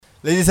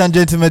Ladies and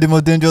gentlemen, the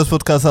most dangerous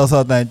podcast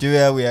outside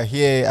Nigeria. We are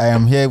here. I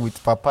am here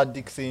with Papa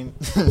Dixon.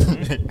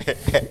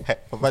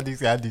 Papa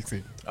Dixon, how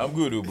Dixon? I'm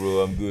good, bro.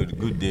 I'm good.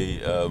 Good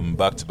day.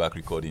 Back-to-back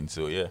recording.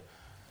 So yeah,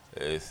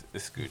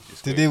 it's good.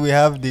 Today we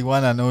have the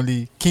one and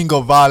only King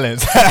of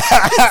Vawulence.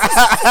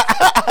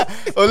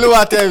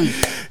 Oluwa Terry.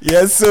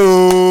 Yes, so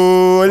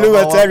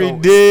Oluwa Terry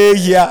day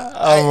here.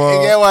 I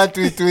get one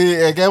tweet.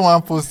 I get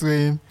one post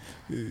when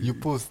you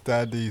post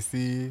that they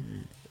see.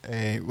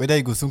 Whether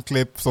you go soon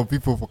clip some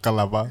people for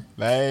Calabar,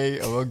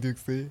 like Oluwa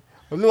Dixon.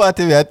 Oluwa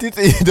Terry, I think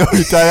you don't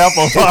retire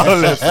from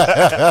Vawulence.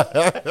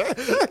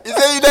 He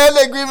said you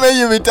don't agree when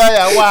you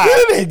retire. Why? You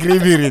don't agree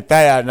me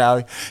retire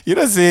now. You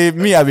don't say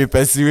me I be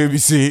person wey be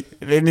say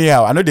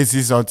anyhow. I know they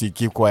see something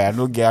keep quiet. I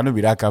know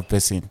be that kind of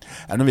person.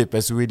 I know be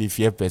person wey dey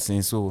fear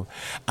person. So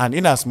and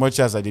in as much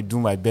as I dey do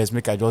my best,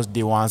 make I just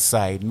dey one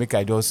side, make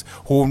I just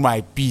hold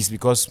my peace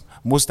because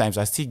most times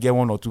I still get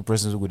one or two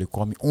persons who go they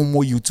call me,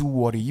 "Omo, you too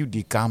worry, you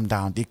they calm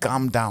down.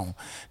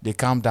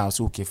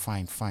 So okay,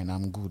 fine,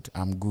 I'm good.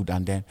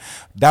 And then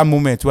that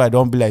moment where I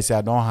don't be like say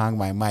I don't hang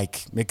my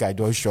mic, make I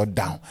just shut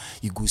down.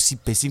 You go see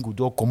person go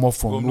don't come up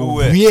from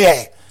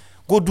nowhere.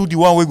 Go do the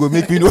one way go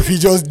make me know if you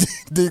just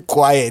dey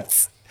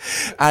quiet.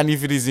 And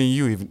if it is in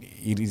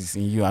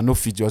you, I know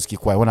if you just keep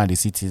quiet. One of the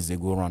cities they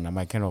go around. I'm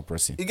my kind of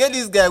person. You get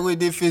this guy with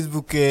the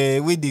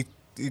Facebook, with the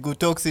you go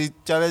talk say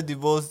Charles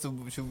divorce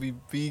should be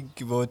big,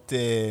 but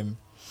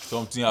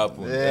something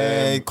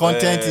happened.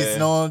 Content is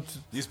not.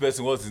 This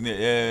person, what's his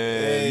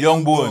name?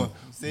 Young Bone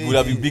would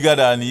have been bigger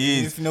than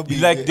he is.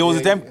 Like there was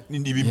a time he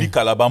be big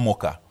Calabar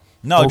mocker.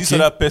 Now this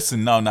other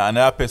person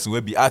another person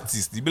will be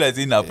artist. He be like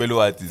saying a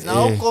fellow artist.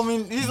 Now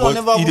coming, this one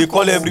never. He they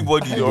call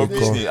everybody the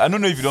rubbish name. I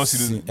don't know if you don't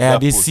see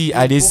this.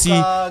 I see.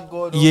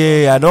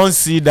 Yeah, I don't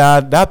see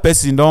that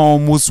person don't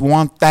almost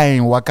one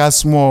time waka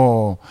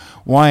small,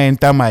 one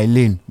enter my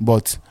lane.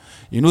 But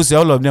you know, say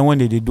all of them when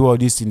they do all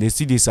this thing, they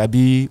see they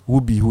sabi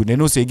who be who. They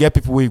know say get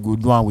people who go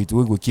do one with,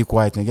 who go keep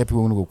quiet, and get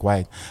people who go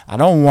quiet. I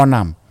don't want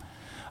them.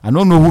 I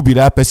don't know who be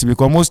that person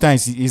because most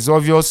times it's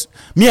obvious.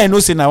 Me, I know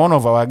say now one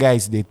of our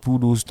guys they pull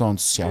those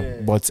stunts,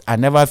 but I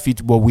never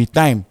fit. But with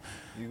time,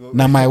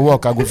 now my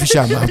work I go fish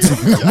out.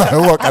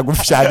 My work I go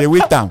fish out. They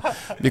wait time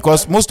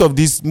because most of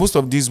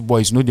these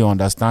boys know they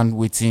understand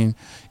waiting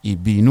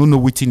it be. You know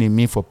waiting it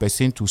mean for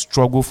person to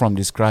struggle from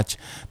the scratch,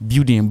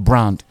 building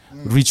brand,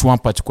 reach one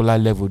particular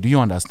level. Do you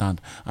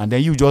understand? And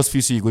then you just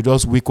feel so you go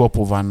just wake up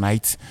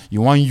overnight.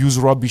 You want to use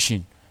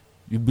rubbishing.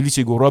 You believe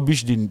you go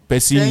rubbish the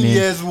person 10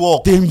 years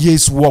work. 10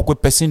 years work where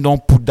person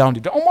don't put down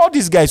all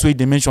these guys where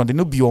they mention they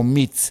no be your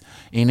mates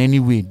in any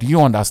way. Do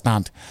you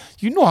understand?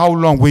 You know how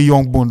long where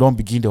Young Bone don't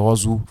begin the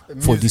hustle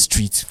for the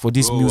streets, for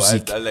this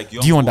music. I like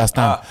Do you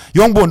understand?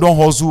 Young Bone don't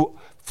hustle.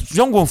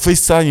 Young Bone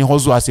face in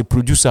hustle as a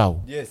producer.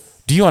 Yes.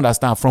 Do you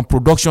understand? From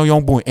production,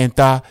 Young Bone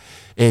enter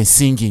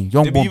singing.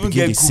 Young Bone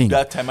begin to sing.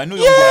 That time I know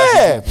Young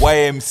Bone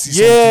YMC.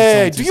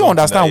 Yeah, do you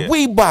understand?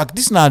 Way back,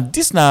 this now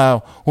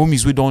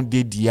homies we don't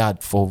did the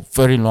yard for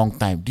very long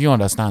time. Do you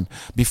understand?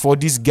 Before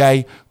this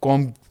guy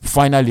come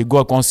finally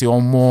God come say, "Oh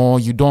more,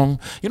 you don't."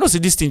 You know, see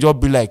this thing just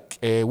be like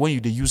when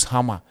you they use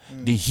hammer,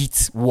 they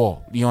hit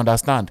wall. Do you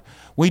understand?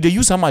 When they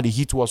use hammer, they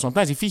hit wall.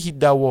 Sometimes if you hit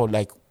that wall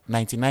like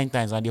 99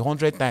 times and the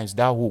 100 times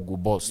that hole go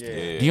bust.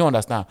 Yeah. Do you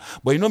understand?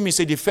 But you know me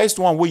say the first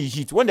one where you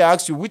hit, when they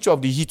ask you which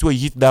of the hit where you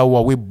hit that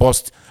wall, we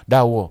bust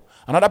that wall.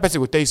 Another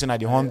person will tell you say na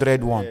the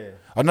 100 one. Yeah.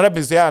 Another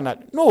person say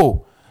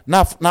no.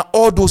 Now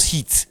all those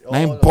hits, now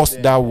him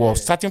bust that wall,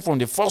 starting from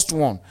the first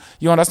one.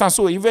 You understand?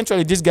 So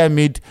eventually this guy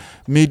made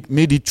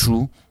it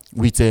through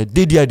with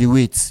They There The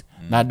Wait.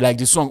 Now like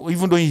the song,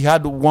 even though he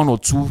had one or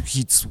two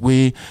hits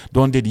where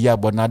don't did the year,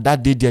 but now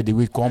that They There The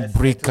Wait come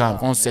break and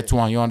come set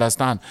one. You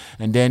understand?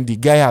 And then the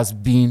guy has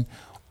been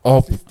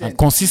up and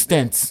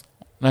consistent.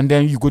 And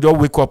then you could all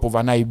wake up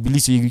overnight. You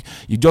believe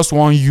you just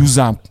want to use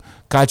and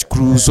catch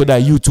cruise so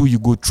that you too you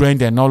go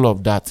trend and all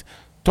of that.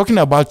 Talking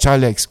about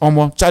Charlex,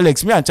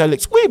 me and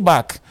Charlex way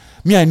back.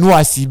 Me I know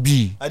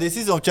ICB. I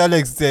see some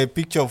Charlex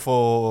picture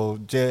for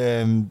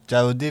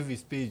Jared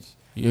Davis page.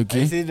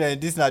 Okay. I said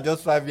this now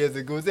just 5 years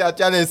ago. Say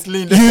Charles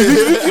Slim.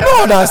 You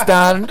don't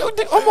understand. No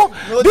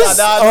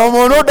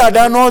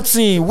that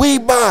nothing. Way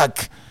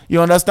back. You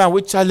understand?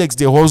 With Charlex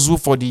they hustle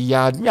for the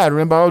yard. Me I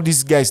remember all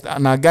these guys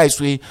and guys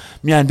way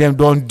me and them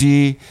don't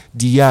do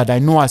the yard. I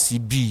know as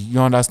it be. You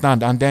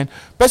understand? And then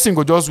person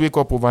go just wake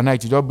up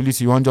overnight. You don't believe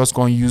you want just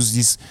gonna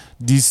use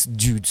these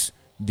dudes.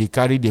 They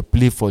carry the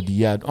play for the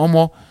yard.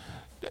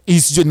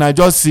 It's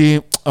just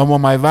say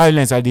my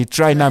violence. I dey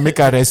try now make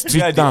a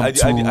restrict them. I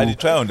dey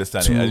try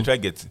understand it. I dey try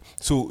get.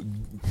 So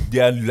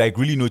there are like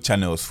really no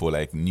channels for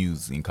like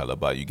news in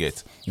Calabar. You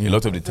get a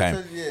lot of the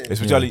time,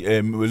 especially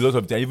a lot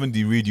of the time. Even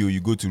the radio, you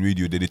go to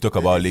radio, they talk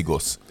about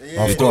Lagos.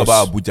 They talk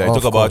about Abuja. They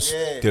talk about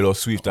Taylor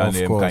Swift and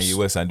Kanye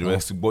West and the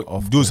rest. But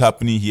those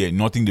happening here,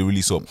 nothing they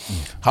really saw.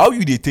 How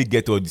you they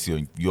get all this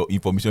your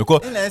information?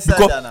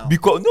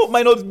 Because no,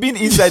 might not been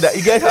inside that.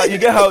 You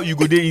get how you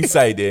go there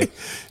inside there.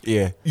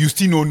 Yeah, you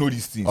still don't know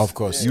these things. Of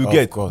course, you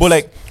get. But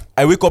like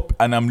I wake up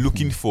and I'm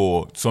looking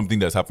for something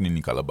that's happening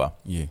in Calabar.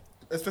 Yeah.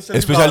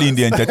 Especially in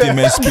the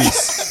entertainment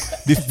space.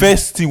 the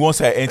first thing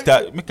once I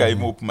enter, make I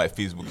even open my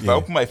Facebook. If I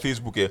open my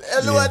Facebook,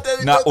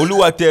 now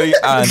Oluwa Terry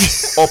and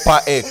Upper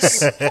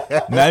X.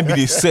 Now I be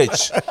the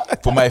search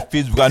for my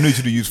Facebook. I know you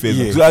should use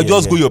Facebook. So I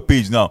just go your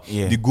page now.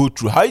 They go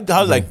through. How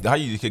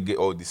you can get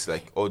all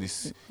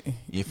this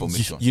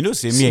information? You know,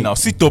 say me now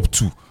see top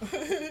 2.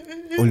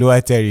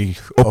 Oluwa Terry,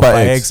 Upper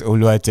X,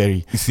 Oluwa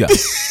Terry.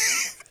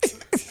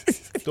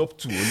 Top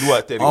 2,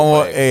 Oluwa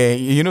Terry.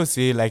 You know,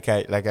 say like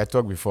I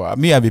talked before.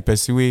 Me, I be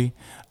person way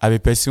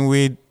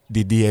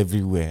they dey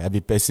everywhere. I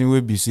be person way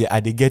be say I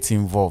dey get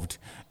involved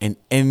in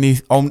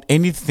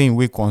anything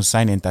we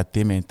concern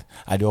entertainment.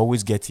 I dey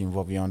always get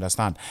involved. You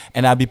understand?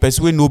 And I be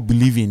person way no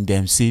believe in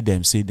them. Say.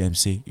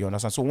 You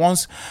understand? So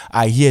once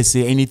I hear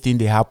say anything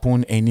they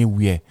happen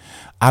anywhere,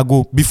 I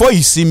go before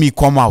you see me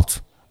come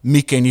out.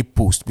 Make any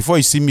post before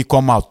you see me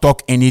come out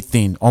talk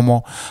anything.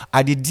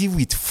 I dey deal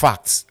with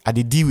facts. I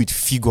dey deal with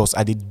figures.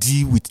 I dey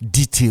deal with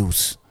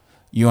details.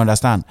 You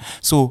understand?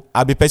 So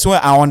I be person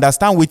where I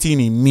understand what it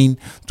mean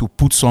to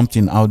put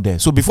something out there.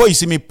 So before you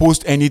see me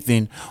post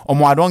anything,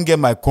 I don't get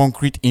my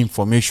concrete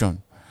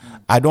information.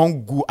 I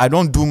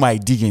don't do my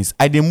diggings.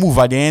 I dey move.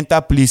 I dey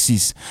enter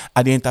places.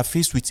 I dey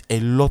interface with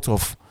a lot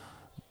of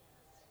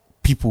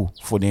people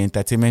for the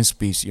entertainment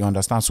space. You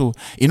understand? So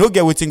you don't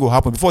get what thing will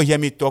happen before you hear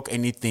me talk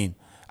anything.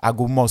 I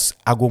go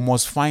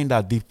must find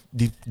out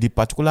the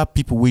particular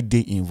people where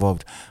they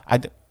involved.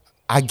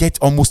 I get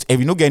almost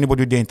every no get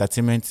anybody with the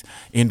entertainment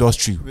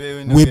industry.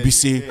 We be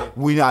say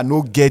I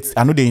know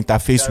the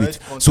interface with.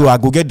 So I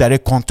go get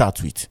direct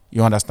contact with.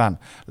 You understand?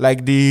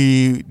 Like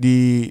the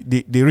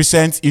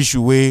recent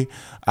issue where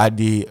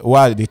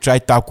they try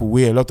tackle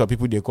where a lot of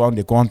people they come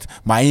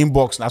my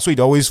inbox now, so it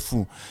always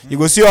full. You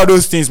go see all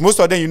those things. Most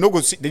of them you no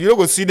go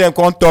see them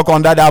come talk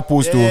under that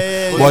post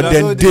but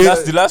then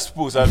that's the last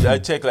post I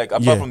check, like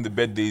apart from the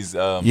birthdays.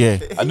 I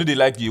know they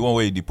like the one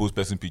where they post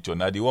person picture.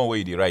 Now the one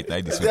where they write now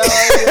this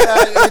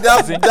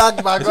that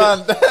dark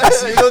background.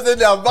 You know say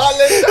they are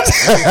violent.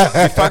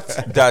 The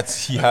fact that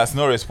he has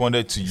not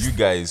responded to you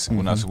guys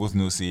when I'm supposed to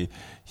know say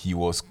he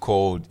was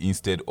called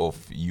instead of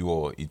you,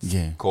 or it's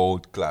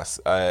called class.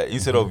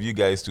 Instead of you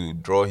guys to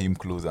draw him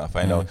close and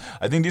find out.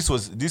 I think this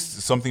is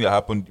something that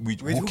happened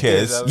with Who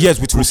Cares? Yes,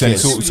 with Who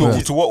Cares.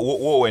 So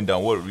what went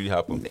down? What really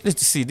happened?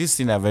 Let's see, this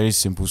thing a very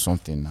simple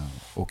something now.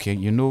 Okay,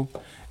 you know,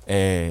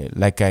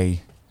 like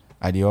I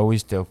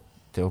always tell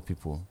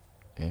people.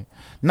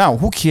 Now,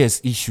 Who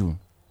Cares issue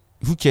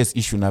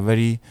na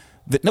very.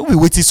 Now we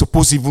waiting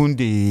suppose even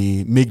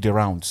they make the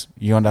rounds.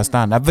 You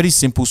understand? A very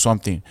simple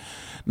something.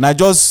 Now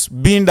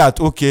just being that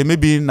okay,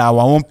 maybe now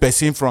our own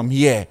person from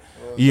here.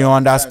 You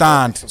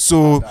understand?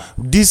 So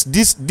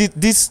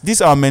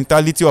this our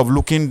mentality of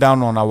looking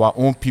down on our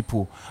own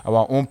people,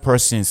 our own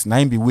persons.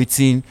 Now be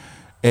waiting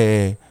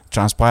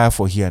transpire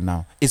for here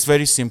now. It's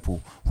very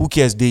simple. Who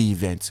Cares Day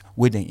event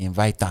where they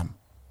invite them.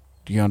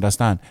 Do you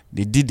understand?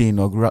 They did the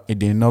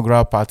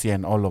inaugural party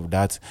and all of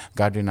that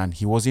gathering, and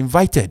he was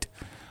invited.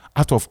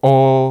 Out of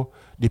all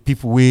the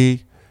people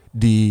we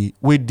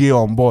they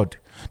on board,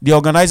 the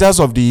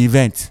organizers of the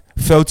event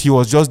felt he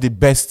was just the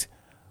best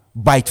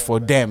bite for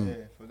them.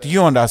 Do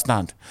you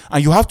understand?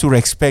 And you have to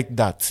respect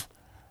that.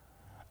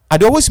 I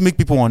always make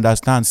people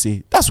understand,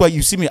 say, that's why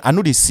you see me, I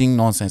know they sing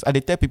nonsense. I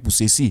tell people,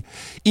 say, see,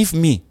 if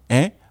me,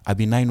 I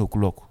be 9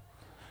 o'clock,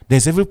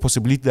 there's every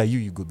possibility that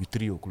you go be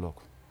 3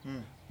 o'clock.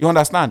 You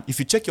understand? If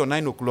you check your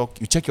 9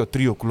 o'clock, you check your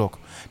 3 o'clock,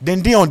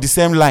 then they on the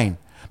same line.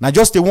 Now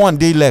just the 1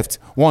 day left,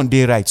 1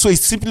 day right. So it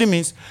simply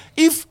means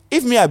if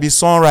me I be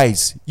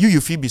sunrise,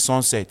 you feel be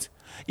sunset.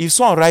 If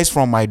sun rise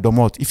from my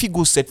domot, if you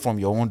go set from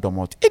your own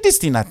domot, this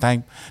thing at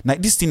time, now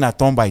this thing at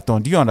turn by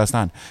turn. Do you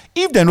understand?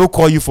 If they no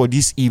call you for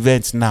this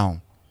event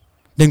now,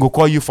 then go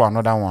call you for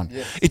another one.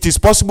 Yes. It is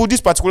possible this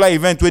particular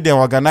event where they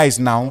organize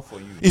now,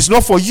 it's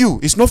not for you.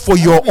 It's not for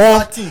your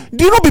own.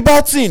 Do you not be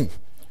bad thing?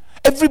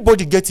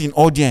 Everybody gets in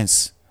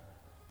audience,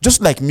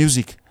 just like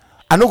music.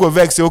 I no go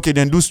vex say okay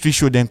then do street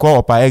show then call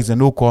Upper X and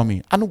no call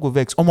me. I no go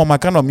vex. My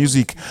kind of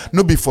music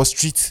no be for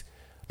street.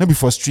 No be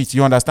for street.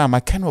 You understand? My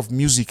kind of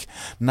music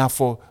now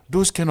for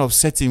those kind of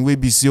setting we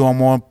be say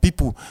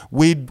people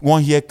we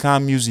want hear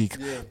calm music.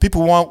 Yeah.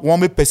 People want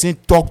me person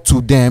talk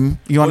to them.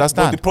 You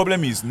understand? But the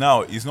problem is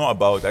now it's not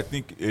about. I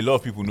think a lot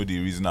of people know the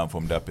reason I'm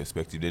from that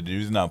perspective. The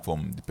reason I'm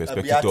from the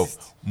perspective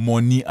of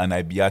money and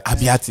I be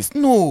artist.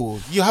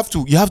 No, you have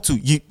to.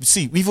 You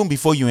see, even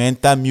before you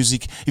enter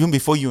music, even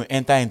before you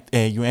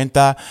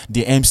enter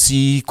the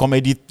MC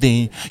comedy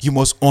thing, you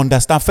must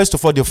understand. First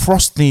of all, the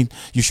first thing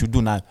you should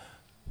do now.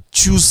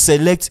 Choose,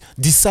 select,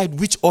 decide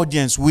which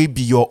audience will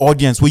be your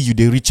audience where you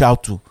they reach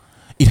out to.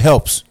 It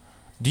helps.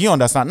 Do you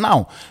understand?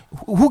 Now,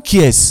 who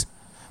cares?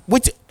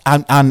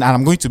 And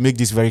I'm going to make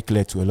this very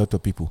clear to a lot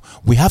of people.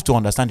 We have to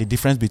understand the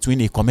difference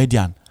between a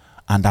comedian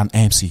and an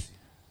MC.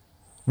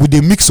 We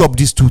they mix up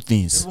these two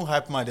things. Even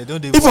hype man, they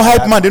don't. Even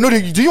hype man, they know.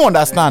 Do you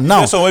understand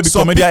now? So we be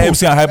comedian, people,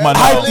 MC, and hype man.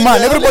 Hype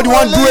man, everybody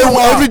want do it.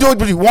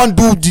 Everybody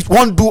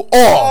want do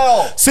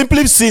all.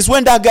 Simply since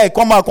when that guy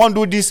come out, can't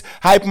do this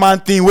hype man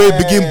thing where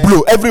begin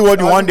blow.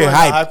 Everybody want the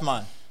hype.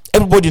 Man.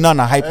 Everybody now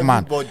a hype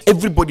man.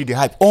 Everybody the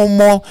hype.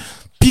 Almost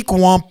pick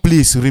one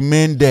place,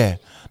 remain there.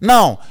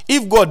 Now,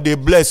 if God they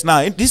bless,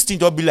 now this thing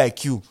just be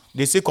like you.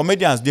 They say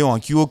comedians they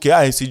on queue. Okay,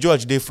 MC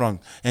George they front,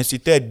 MC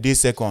third day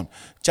second,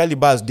 Charlie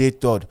Bass day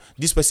third,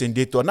 this person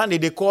day third. Now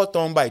they call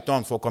turn by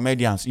turn for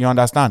comedians. You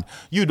understand?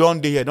 You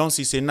don't dey here, don't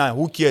see say now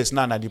who cares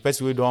now that the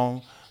person we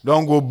don't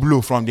go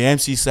blow from the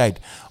MC side.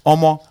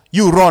 Omo,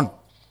 you run.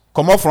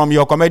 Come up from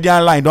your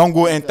comedian line, don't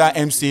go enter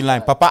MC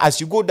line. Papa,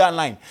 as you go that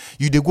line,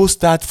 you they go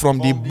start from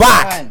the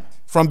back.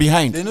 From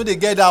behind. They know they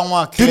get that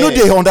one clear. They know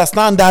they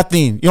understand that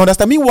thing. You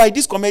understand? Meanwhile,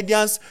 this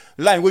comedians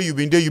line where you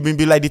been there, you been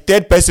be like the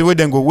third person where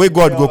then go, where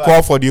God go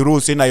call for the role,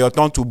 say now your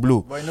turn to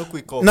blow. But no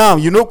quick off. Now,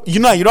 you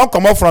don't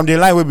come up from the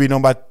line where be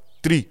number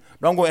 3.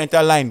 Don't go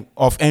enter line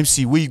of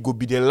MC where you go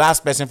be the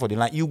last person for the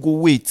line. You go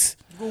wait.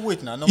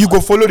 Now. You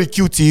go follow the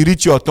queue till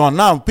reach your turn.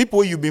 Now,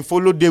 people you been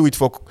followed there with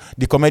for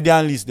the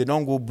comedian list, they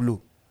don't go blow.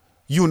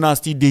 You now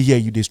still there here,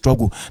 you they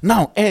struggle.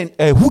 Now, and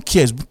who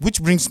cares? Which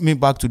brings me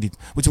back to the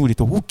which we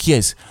talk. Who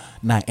cares?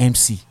 Now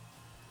MC.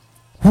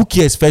 Who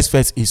cares?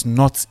 First is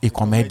not a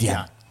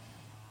comedian.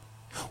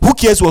 Who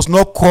cares was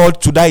not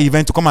called to that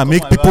event to come and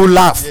make people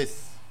laugh.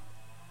 Yes.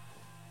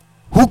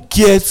 Who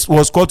cares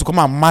was called to come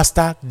and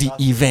master the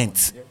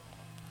event. Yeah.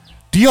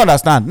 Do you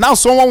understand? Now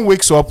someone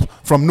wakes up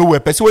from nowhere,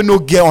 person will no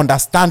get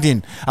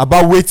understanding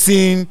about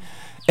waiting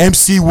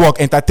MC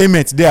work,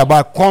 entertainment there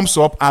about comes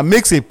up and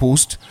makes a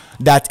post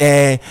that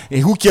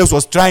who cares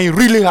was trying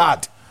really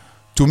hard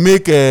to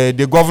make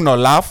the governor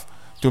laugh,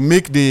 to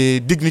make the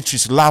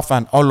dignitaries laugh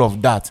and all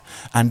of that.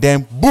 And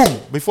then boom,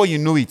 before you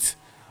know it,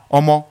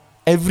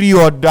 every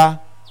other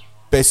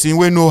person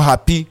we no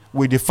happy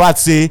with the fact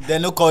say they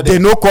no call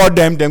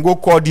them, then go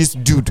call this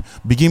dude.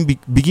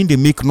 Begin they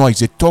make noise,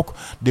 they talk,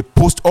 they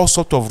post all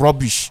sort of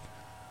rubbish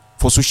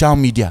for social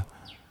media.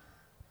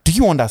 Do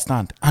you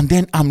understand? And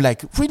then I'm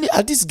like, really,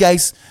 are these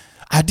guys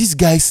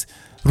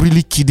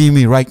really kidding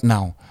me right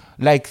now?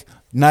 Like,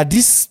 now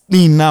this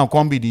thing now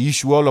can't be the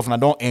issue. All of them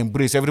don't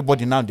embrace.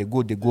 Everybody now they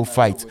go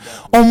fight.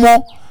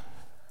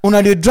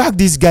 Una they drag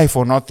this guy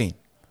for nothing.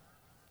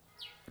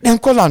 Then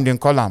call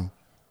him.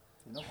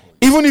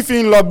 Even if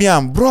he in lobby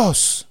him,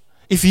 bros.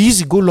 If he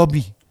easy, go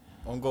lobby.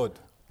 On God.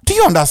 Do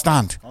you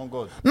understand? On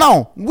God.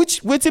 Now,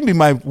 waiting be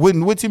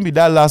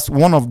that last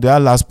one of their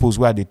last posts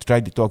where they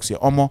tried to talk say,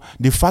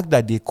 the fact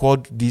that they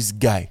called this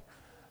guy,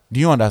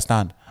 do you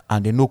understand?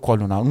 And they no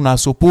call on una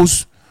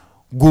supposed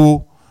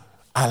go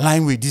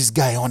align with this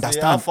guy,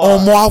 understand?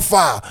 How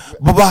far?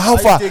 Baba, how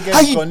far?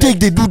 How you take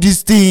they do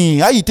this thing?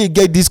 How you take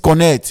get this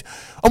connect?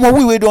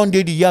 We don't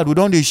dey the yard, we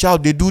don't dey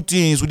shout, they do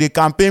things, we dey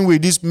campaign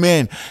with this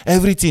men,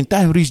 everything.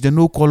 Time reach, they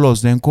no call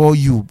us, then call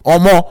you.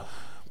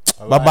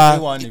 Baba, I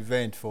did one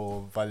event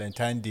for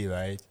Valentine's Day,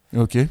 right?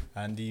 Okay.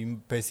 And the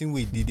person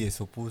we did a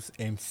supposed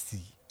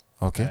MC.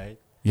 Okay. Right?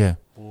 Yeah.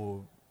 But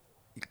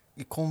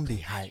it come the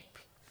hype.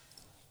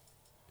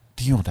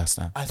 Do you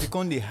understand? As it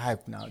come the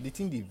hype now, the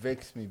thing they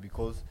vex me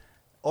because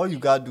all you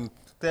gotta do,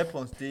 step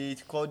on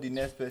stage, call the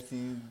next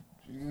person.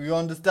 You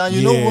understand?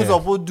 You know who's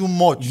supposed to do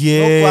much.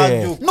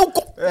 Yeah.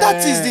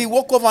 That is the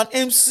work of an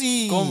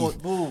MC. Come on,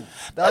 bro.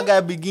 That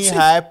guy begin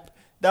hype.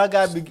 That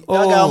guy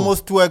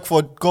almost twerk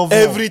for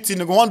governor. Everything.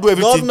 You want to do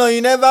everything. Governor,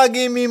 you never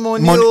give me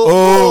money. Do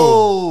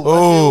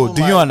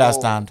you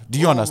understand? Do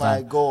you understand?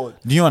 Oh my God.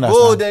 Do you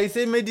understand? Oh, they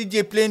say me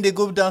DJ playing, they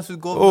go dance with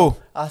governor.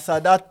 As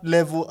at that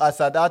level, as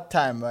at that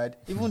time, right?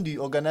 Even the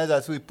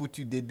organizers who put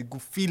you, they go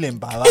feel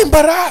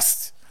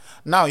embarrassed.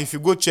 Now, if you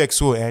go check,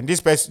 so and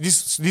this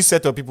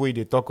set of people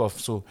they talk of,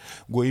 so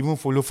go even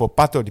follow for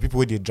part of the people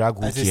where they drag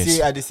who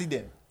cares. I see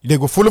them. They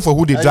go follow for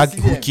who they drag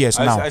who cares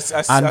now.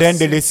 And then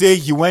they say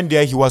he went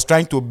there, he was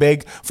trying to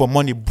beg for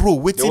money.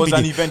 Bro, there was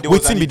an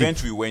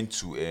event we went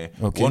to.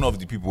 One of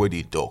the people where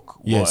they talk.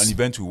 Yes. An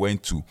event we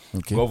went to.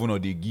 Okay. Governor,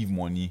 they give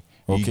money.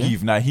 He Okay.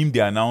 give. Now they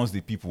announce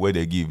the people where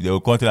they give. They will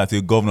contact and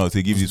say, Governor,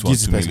 say give this one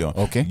 2 million.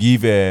 Okay.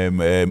 Give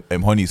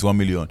Honeys 1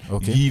 million.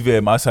 Okay.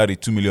 Give Asari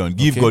 2 million.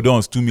 Give Okay.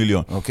 Gordons 2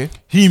 million. Okay.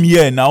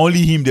 Him now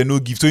only him they no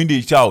give. So in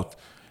they shout.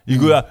 You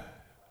go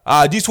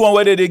this one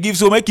where they give,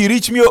 so make it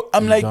reach me.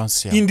 I'm like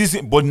in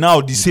this, but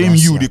now the same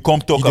they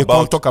come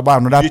talk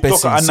about another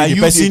person. And now the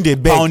you person they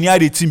beg. pioneer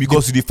the team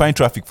because you find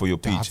traffic for your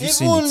page.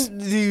 Even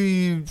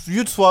the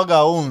youth swagger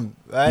own,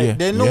 right? Yeah.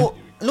 They know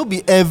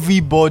be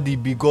everybody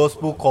be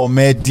gospel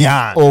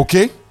comedian.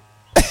 Okay.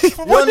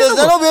 You understand?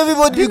 Not be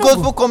everybody be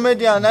gospel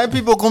comedian. Now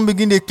people come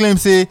begin they claim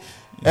say,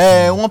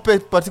 one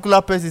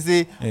particular person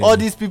say, all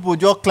these people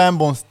just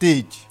climb on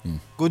stage,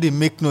 go they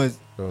make noise.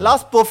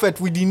 Last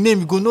prophet with the name,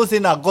 you go know say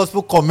na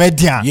gospel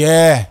comedian.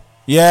 Yeah.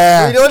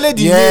 With only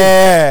the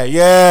name.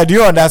 Yeah. Do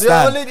you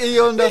understand?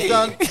 You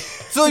understand?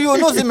 So you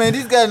know say man,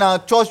 this guy na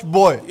church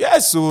boy.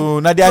 Yes, so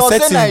now they are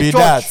setting be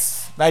that.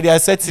 Like they are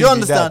setting. You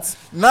understand?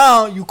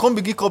 Now you come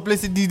begin complain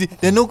say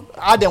they know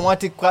how they want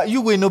to crack.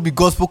 You will not be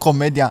gospel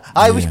comedian.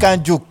 Which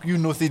kind joke you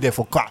know say they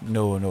for crack.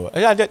 No.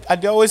 Yeah,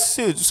 they always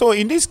say so.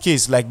 In this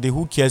case, like the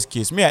who cares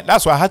case,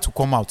 that's why I had to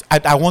come out.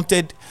 I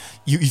wanted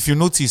you. If you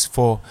notice,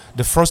 for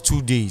the first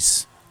 2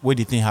 days where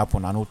the thing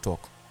happened, I no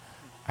talk.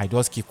 I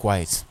just keep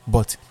quiet.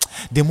 But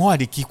the more I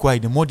dey keep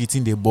quiet, the more the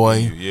thing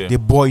Yeah. the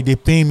boy they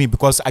pay me,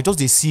 because I just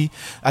dey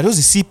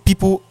see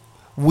people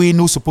we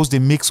no supposed to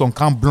make some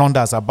kind of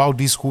blunders about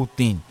this whole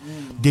thing.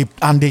 They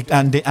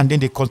then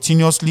they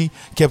continuously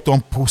kept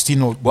on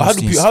posting all But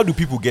those how do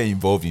people get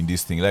involved in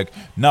this thing? Like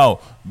now,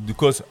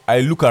 because I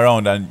look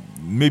around and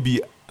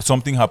maybe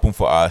something happened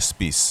for our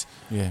space,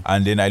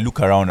 and then I look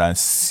around and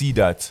see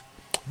that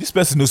this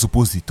person no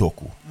supposed to talk.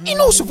 He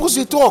no supposed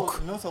to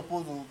talk. He no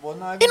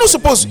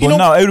supposed. But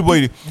now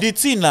everybody. The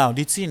thing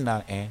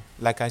now,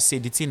 like I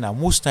said, the thing now,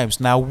 most times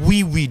now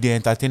we the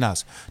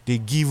entertainers, they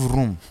give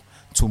room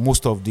to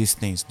most of these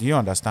things. Do you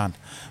understand?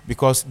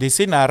 Because they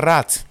say na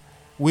rat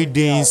we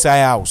dey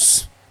inside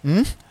house.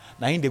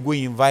 Now they go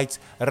invite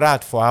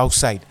rat for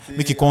outside.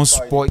 Make it come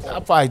spoil.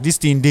 After this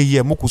thing dey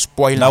here, make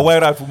spoil. Now why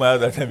rat for my house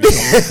that time?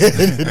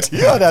 Do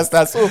you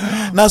understand? So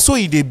now so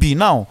it dey be.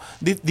 Now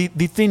the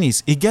thing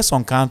is, it gets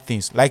some kind of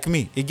things like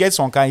me. It gets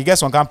some kind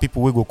of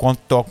people we go come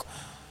talk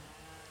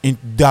in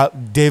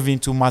that delve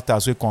into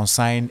matters we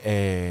concern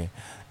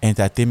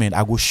entertainment.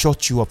 I go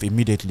shut you up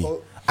immediately.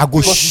 I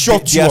go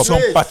shut you up. There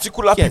are some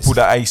particular people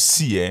that I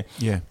see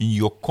in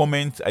your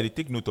comments. I dey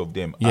take note of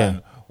them. Yeah.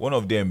 And one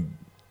of them,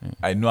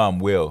 I know I'm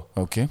well.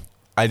 Okay.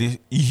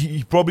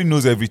 He probably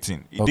knows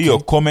everything. He Okay. did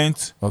your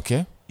comment.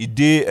 Okay. He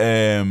did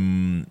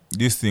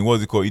this thing.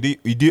 What's it called?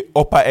 He did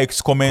Upper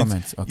X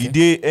comment. Okay. He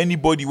did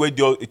anybody where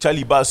the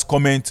Charlie Bass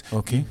comment.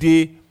 Okay. He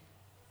did.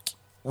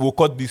 We'll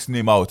cut this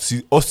name out.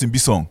 See Austin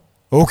Bisong.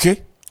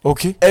 Okay.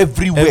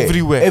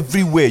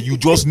 Everywhere. You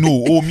just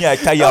know. Oh, me, I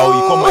tell you,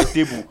 he come my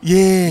table.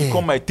 Yeah. He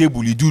come my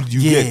table. He do.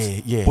 You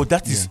get. Yeah. But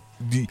that is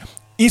the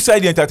inside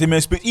the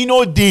entertainment space. He's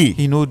not there.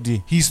 He's not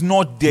there.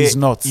 He's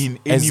not. In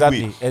any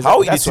Exactly. way.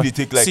 How That's did why- it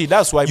take? Like, see,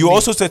 that's why you me-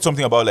 also said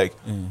something about like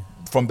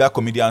from that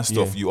comedian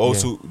stuff. Yeah, You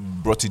also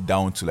brought it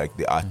down to like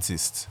the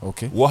artist.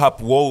 Okay. What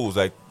happened? What was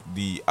like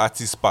the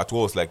artist part?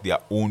 What was like their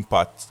own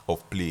part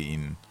of play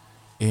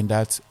in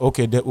that.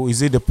 Okay.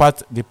 Is it the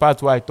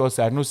part where I thought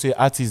I know say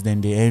artists then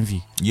they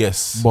envy,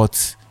 Yes. but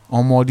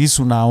this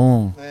una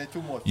own.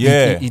 Too much.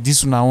 Yeah.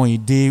 This una own.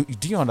 Do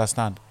you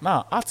understand?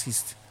 Now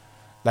artists,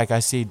 like I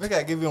said. Make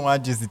I give you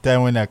one just the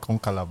time when I come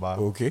Calabar.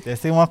 Okay. They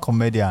say one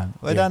comedian,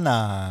 whether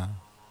na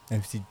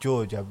MC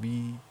George or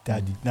be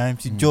Daddy. Now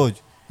MC George,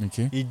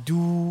 Okay. he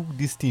do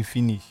this thing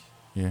finish.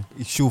 Yeah.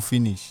 He show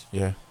finish.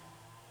 Yeah.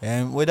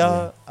 And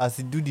whether as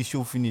he do the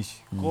show finish,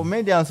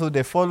 comedians so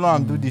they follow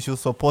and do the show,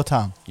 support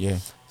him. Yeah.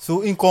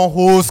 So in can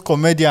host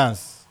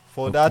comedians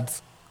for that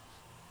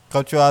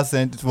cultural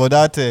center, for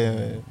that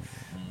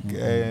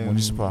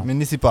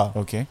municipal,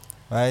 Okay.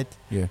 right?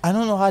 Yeah. I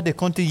don't know how the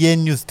country hear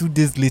news 2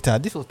 days later.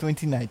 This was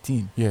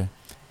 2019. Yeah.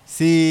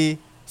 Say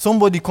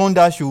somebody come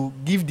that show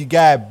give the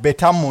guy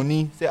better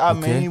money. Say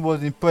man, he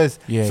was impressed.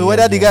 Yeah, so yeah,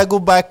 whether the yeah. guy go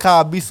buy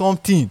car, be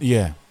something.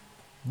 Yeah.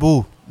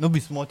 Bro, no be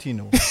small thing,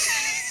 no.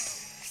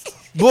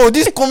 Bro,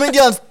 these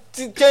comedians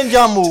change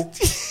am o.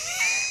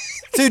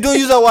 So you don't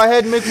use our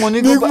head make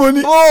money. Make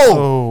money. Bro.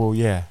 Oh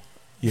yeah.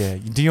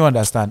 Do you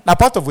understand? Now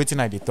part of waiting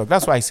I dey talk.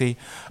 That's why I say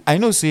I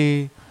know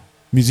say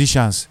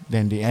musicians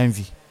then they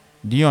envy.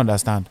 Do you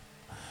understand?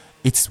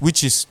 It's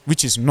which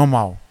is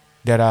normal.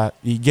 There are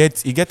you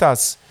get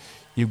us.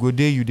 You go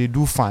there, you they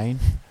do fine.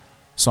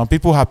 Some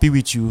people happy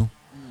with you.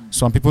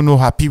 Some people no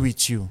happy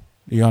with you.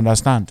 You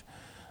understand?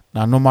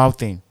 Now normal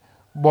thing.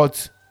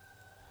 But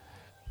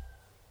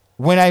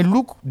when I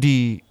look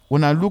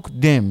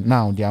them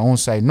now their own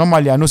side,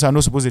 normally I know I'm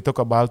not supposed to talk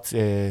about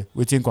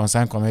waiting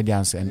concern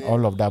comedians and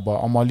all of that, but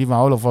I'm leaving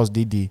all of us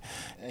did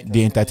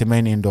the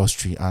entertainment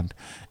industry, and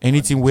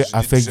anything will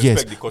affect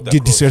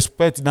the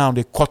disrespect now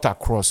they cut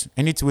across.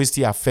 Anything will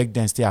still affect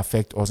them, still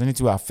affect us.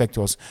 Anything will affect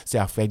us,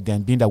 still affect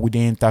them. Being that with the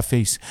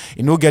interface,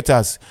 you know, get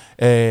us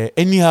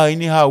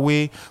anyhow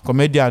way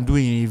comedian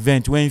doing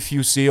event when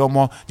you say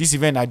this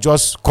event I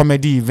just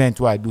comedy event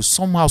where I do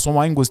somehow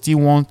someone go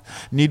still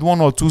need 1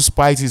 or 2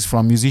 spices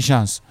from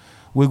musicians.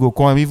 We go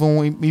come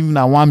even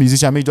na one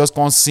musician may just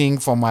come sing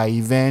for my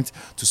event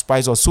to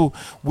spice us. So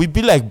we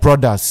be like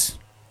brothers.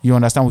 You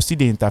understand? We see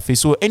the interface.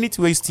 So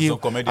anything we still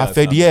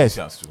affect,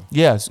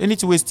 yes.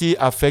 Anything we still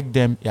affect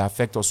them, it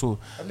affect us. So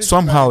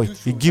somehow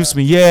it gives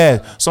me,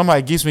 somehow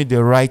it gives me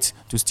the right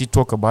to still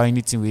talk about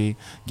anything we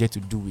get to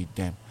do with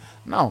them.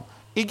 Now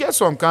it gets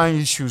some kind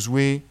of issues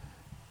where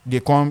they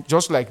come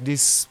just like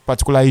this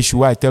particular issue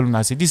where I tell them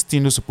I say this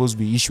thing is supposed to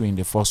be issue in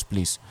the first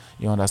place.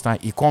 You understand?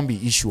 It can't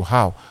be issue.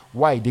 How?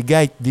 Why? The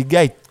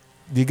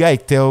guy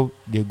tell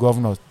the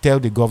governor,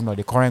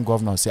 the current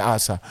governor, say,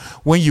 sir,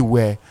 when you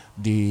were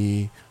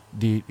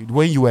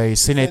when you were a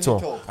senator,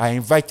 I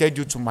invited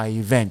you to my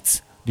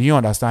event. Do you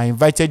understand? I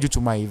invited you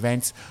to my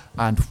event,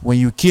 and when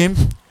you came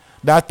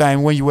that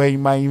time, when you were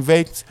in my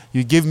event,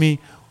 you gave me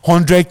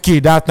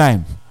 100K that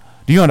time.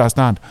 Do you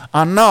understand?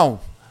 And now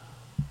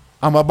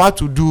I'm about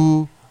to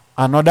do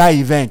another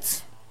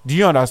event. Do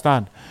you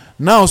understand?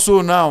 Now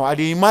I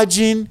dey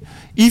imagine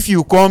if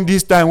you come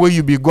this time where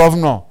you be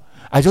governor,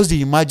 I just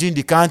dey imagine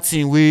the kind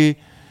thing where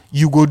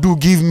you go do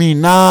give me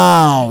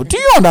now. Do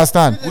you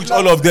understand? Which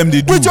all of them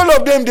they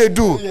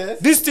do. Yes.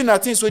 This thing are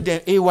things where them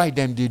AY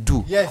them they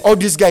do. Yes. All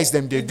these guys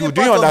them they do.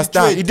 Do you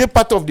understand? It is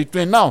part of the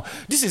trend. Now,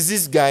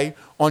 this guy,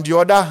 on the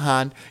other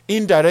hand,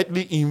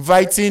 indirectly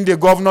inviting the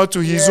governor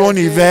to his own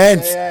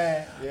event.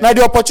 Now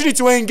the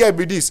opportunity when you get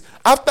with this.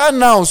 After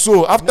now,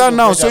 so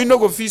you know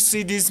go fit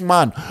see this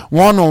man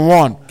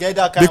one-on-one. Get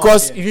that kind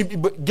because of you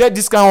get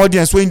this kind of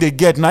audience when they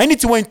get. Now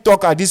anything when you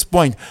talk at this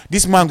point,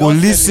 this man go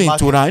listen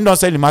to him. He don't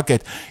sell the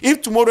market.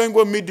 If tomorrow you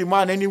go meet the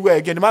man anywhere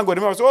again, the man go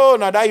say, oh,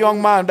 now that young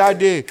man that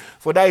day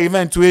for that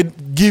event will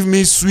give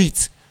me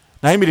sweet.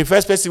 Now he be the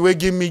first person will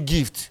give me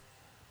gift.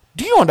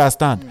 Do you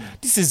understand?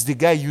 This is the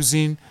guy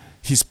using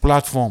his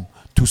platform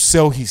to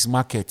sell his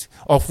market,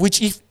 of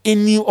which if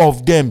any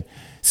of them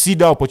see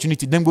that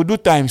opportunity, then go do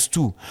times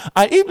 2.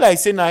 And if like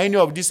say now any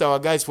of these our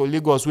guys for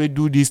Lagos will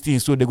do these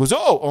things, so they go say,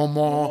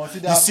 oh,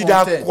 you see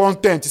that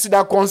content, you see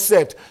that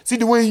concept, see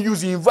the way you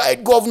use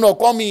invite governor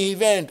come in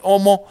event,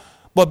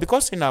 But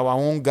because in our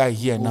own guy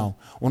here now,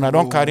 when I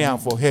don't carry him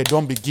for head,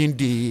 don't begin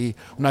the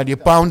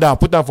pound and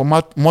put that for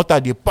mortar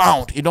the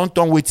pound. It don't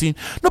turn waiting.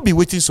 Not be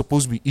waiting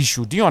supposed to be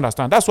issue. Do you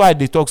understand? That's why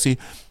they talk say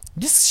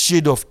this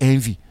shade of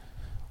envy.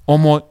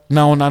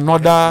 Now on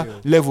another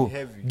level.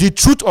 Heavy. The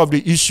truth of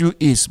the issue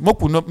is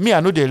me, I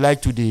know they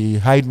like to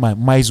hide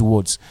my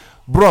words.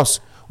 Bros,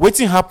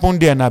 waiting happen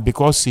there now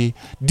because say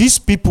these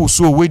people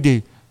so where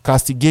they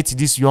castigate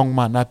this young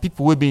man. Now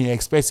people will be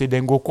expected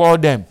then go call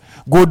them.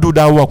 Go do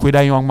that work with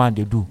that young man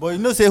they do. But you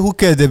know say who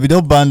cares if we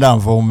don't ban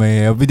them from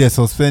be they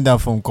suspend them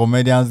from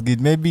Comedians Guild.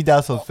 Maybe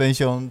that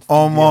suspension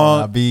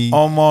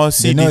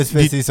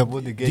see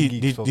supposed to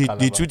get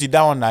the truth is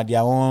that one at their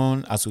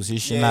own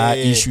associational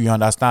issue, you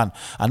understand?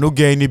 I don't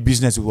get any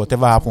business with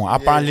whatever happen.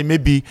 Apparently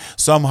maybe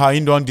somehow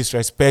you don't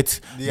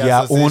disrespect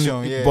their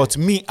own but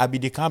me I be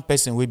the kind of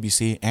person will be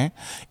say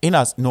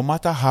no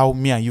matter how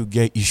me and you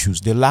get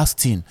issues, the last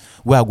thing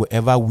where I will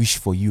ever wish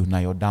for you now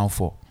your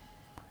downfall.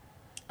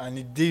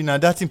 And now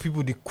that thing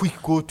people they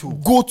quick go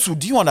to.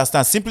 Do you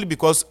understand? Simply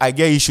because I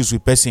get issues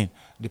with person.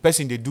 The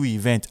person they do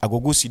event, I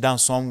go sit down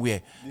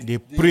somewhere. They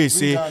pray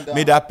say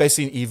may that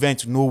person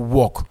event no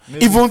work.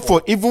 Maybe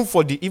even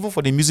for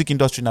the music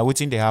industry now,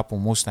 waiting they happen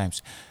most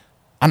times.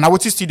 And now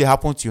what still they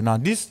happen to you now?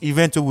 This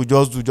event we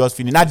just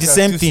finish. Now the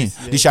same thing.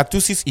 The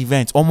Shaktusis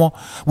event.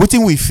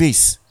 Waiting we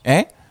face.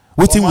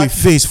 Waiting we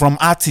face from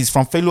artists,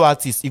 from fellow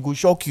artists, it will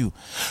shock you.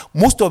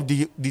 Most of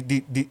the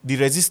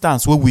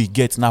resistance what we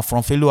get now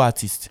from fellow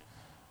artists.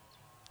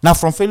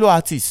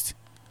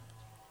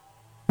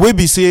 We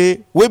be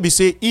say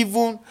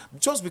even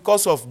just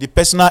because of the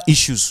personal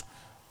issues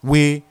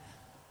we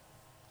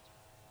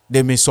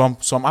they may some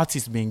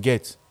artists been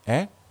get.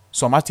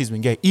 Some artists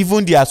been get.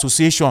 Even the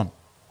association,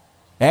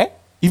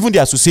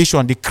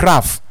 the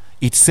craft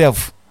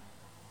itself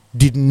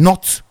did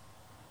not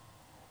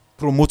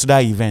promote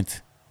that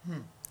event.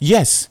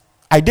 Yes,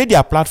 I did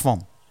their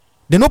platform.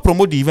 They don't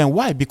promote the event.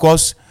 Why?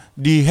 Because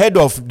the head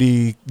of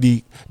the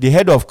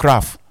head of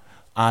craft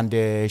and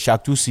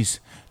Shaktusis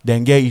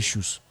then get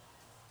issues.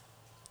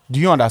 Do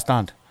you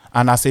understand?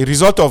 And as a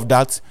result of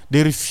that,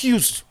 they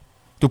refused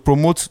to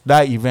promote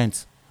that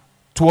event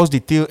towards the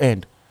tail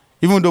end.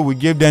 Even though we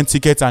gave them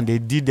tickets and they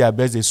did their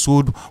best, they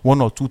sold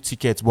 1 or 2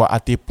 tickets. But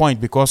at a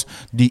point, because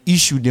the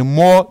issue, the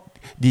more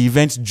the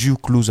event drew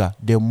closer,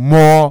 the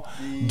more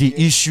the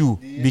issue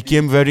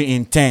became very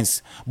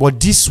intense. But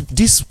this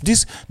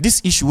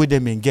issue where they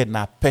may get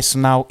now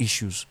personal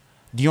issues.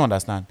 Do you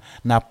understand?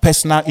 Now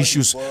personal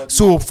issues.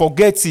 So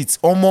forget it.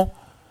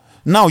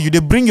 Now you they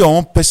bring your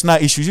own personal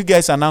issues. You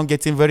guys are now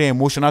getting very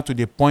emotional to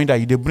the point that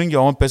you they bring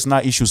your own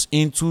personal issues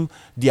into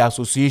the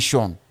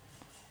association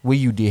where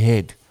you the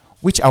head,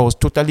 which I was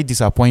totally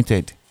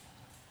disappointed.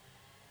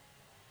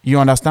 You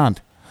understand?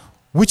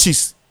 Which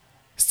is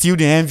still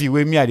the envy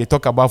where me I they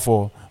talk about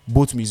for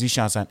both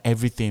musicians and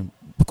everything.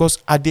 Because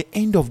at the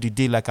end of the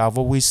day, like I've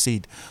always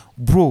said,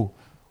 bro,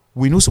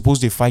 we're not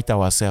supposed to fight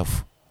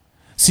ourselves.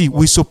 See,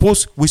 we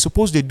supposed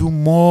to do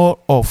more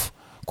of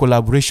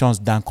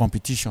collaborations than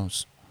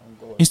competitions.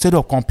 Instead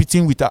of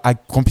competing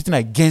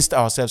against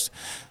ourselves,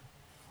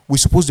 we're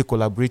supposed to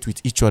collaborate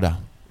with each other.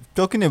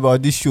 Talking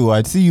about this show,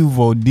 I see you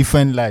for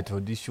different light for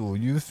this show.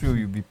 You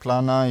be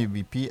planner, you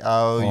be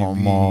PR, you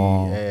be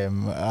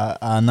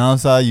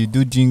announcer, you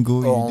do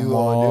jingle, you do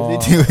all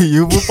everything.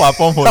 You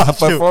perform for the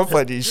show. Perform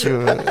for the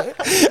show.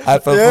 I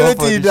perform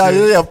for the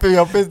show.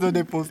 Your face no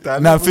dey poster.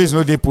 Nah, face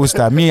no dey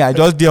poster. Me, I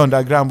just dey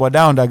underground, but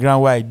that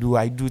underground where I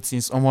do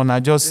things.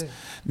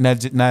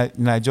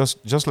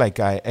 Just like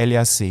I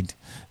earlier said,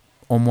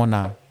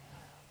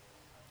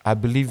 I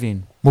believe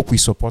in make we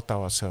support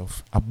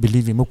ourselves. I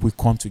believe in make we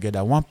come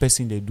together. One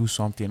person they do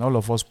something, all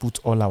of us put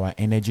all our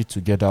energy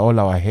together, all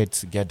our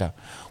heads together,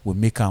 we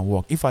make and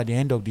work. If at the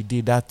end of the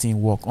day that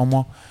thing work,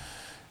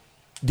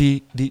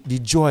 the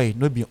joy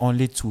not be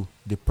only to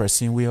the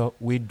person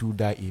we do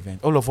that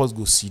event. All of us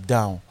go sit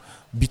down,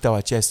 beat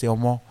our chest, say,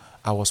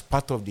 I was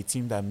part of the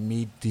team that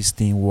made this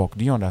thing work.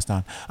 Do you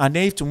understand? And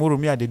then if tomorrow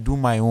me I they do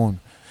my own,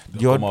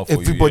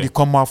 Everybody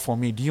come out for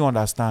me. Do you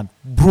understand?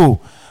 Bro,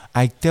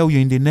 I tell you,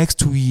 in the next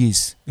 2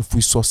 years, if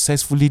we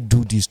successfully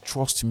do this,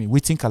 trust me,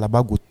 waiting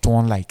Calabar go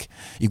turn like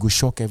it go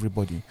shock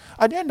everybody.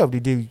 At the end of the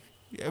day,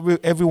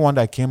 everyone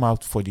that came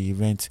out for the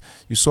event,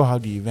 you saw how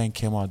the event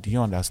came out. Do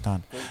you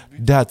understand?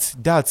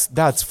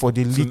 That's for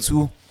the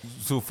little.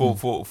 So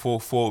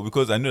for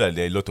because I know that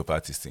there are a lot of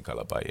artists in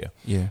Calabar here.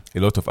 Yeah. A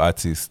lot of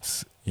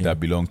artists that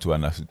belong to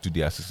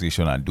the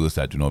association and those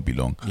that do not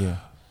belong. Yeah.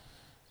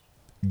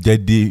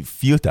 Did they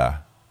filter?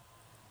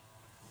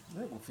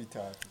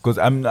 Because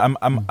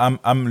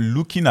I'm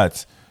looking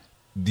at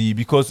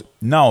because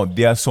now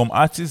there are some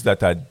artists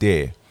that are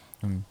there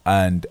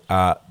and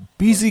are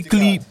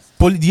basically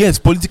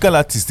political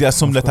artists. There are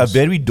some that are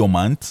very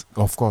dormant.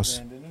 Of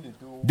course.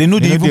 They know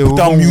they even put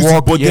out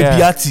music, but they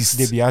be artists.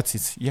 They be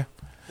artists, yeah.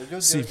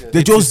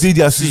 They just did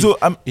their. So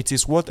it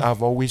is what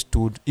I've always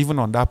told, even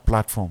on that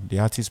platform, the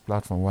artist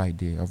platform where I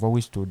did, I've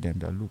always told them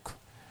that, look,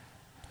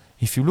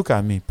 if you look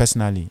at me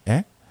personally,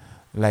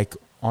 like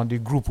on the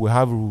group we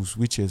have rules,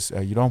 which is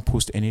you don't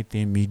post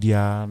anything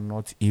media,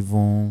 not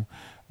even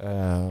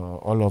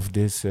all of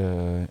this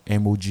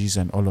emojis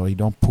and all of it. You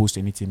don't post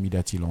anything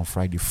media till on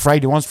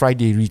Friday. Once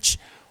Friday reach,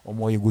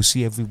 you go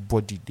see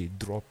everybody, they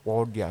drop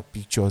all their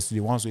pictures, the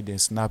ones where they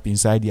snap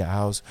inside their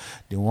house,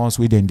 the ones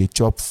where then they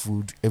chop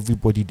food,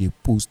 everybody they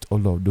post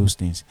all of those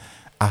things.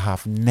 I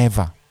have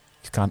never,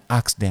 you can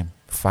ask them,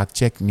 fact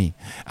check me,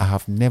 I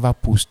have never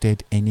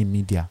posted any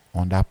media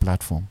on that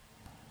platform.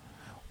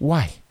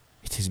 Why?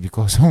 It is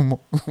because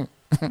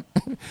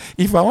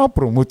if I want to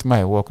promote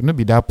my work,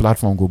 maybe that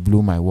platform go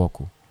blow my work.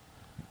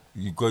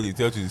 Because you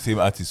tell to the same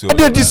artist.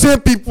 They're the same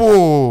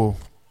people,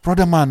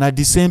 brother man, are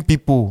the same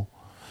people.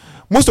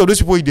 Most of those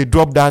people, if they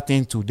drop that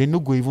thing too, they no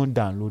go even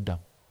download them.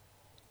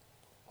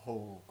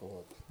 Oh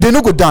God. They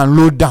no go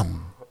download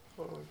them.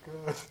 Oh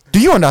God.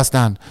 Do you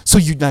understand? So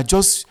you not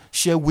just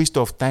share waste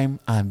of time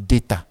and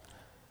data.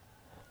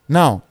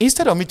 Now,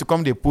 instead of me to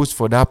come they post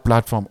for that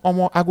platform,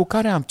 I go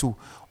carry them to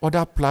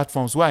other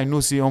platforms where I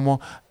know say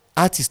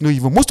artists no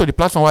even. Most of the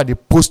platforms where they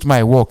post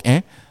my work,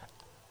 a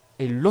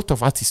lot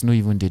of artists no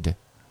even did there.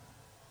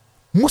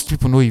 Most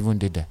people no even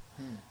did there.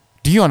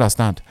 Do you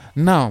understand?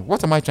 Now,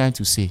 what am I trying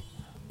to say?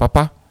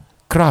 Papa,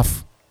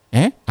 craft,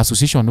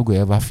 association no go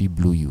ever feel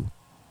blow you.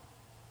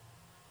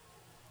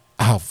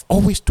 I have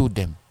always told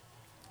them,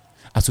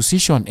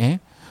 association,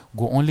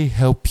 go only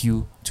help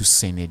you to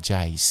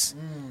synergize.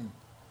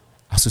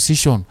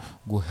 Association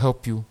go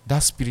help you. That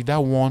spirit,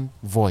 that one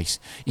voice,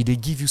 it they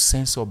give you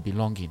sense of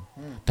belonging.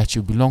 That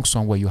you belong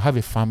somewhere, you have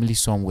a family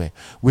somewhere.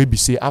 Where be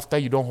say after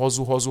you don't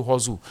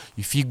hustle,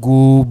 if you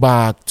go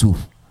back to.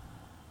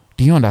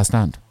 Do you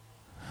understand?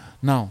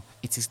 Now,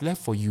 it is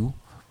left for you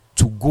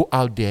to go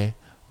out there,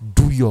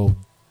 do your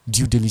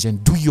due diligence,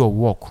 do your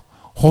work,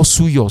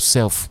 hustle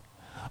yourself.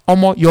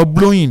 You're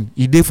blowing,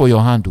 it day for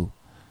your hand.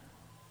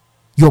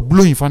 You're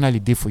blowing finally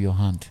day for your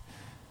hand.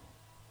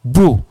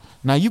 Bro,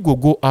 now you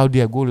go out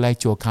there, go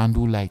light your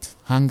candle light,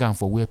 hang on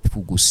for where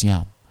people go see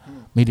them.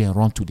 Make them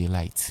run to the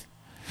light.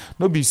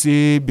 No be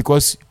say,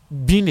 because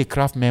being a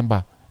craft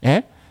member,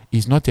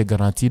 is not a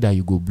guarantee that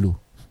you go blow.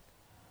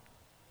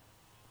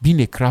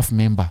 Being a craft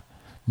member,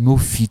 no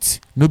fit,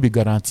 no be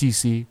guarantee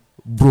say,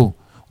 bro,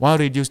 one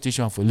radio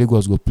station for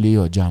Lagos go play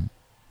your jam.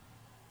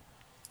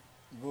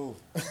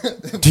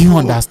 Do you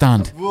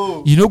understand?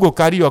 You know, go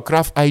carry your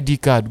craft ID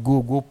card,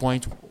 go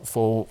point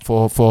for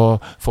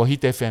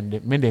Hit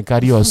FM. When they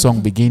carry your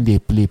song, begin they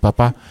play.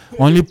 Papa,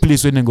 only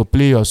place when they go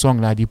play your song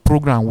now the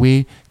program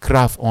way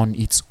craft on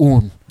its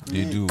own.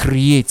 They do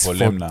create for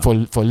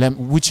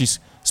them, which is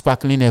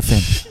Sparkling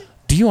FM.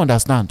 Do you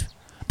understand?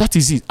 That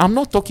is it. I'm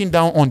not talking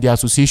down on the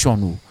association.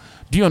 No.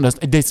 Do you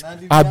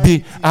understand? I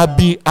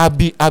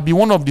be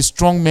one of the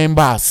strong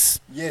members.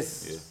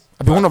 Yes.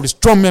 I be one of the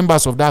strong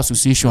members of that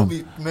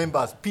association.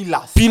 Members,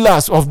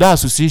 pillars of that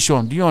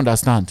association. Do you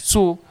understand?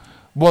 So,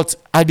 but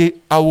I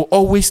will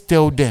always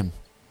tell them.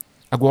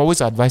 I will always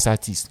advise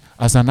artists.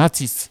 As an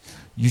artist,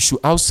 you should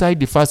outside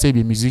the fact that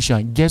be a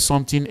musician, get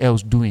something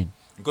else doing.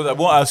 Because I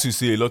won't ask you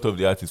say a lot of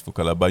the artists for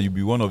Calabar, you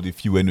be one of the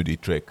few when they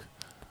trek.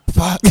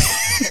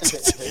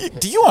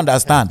 Do you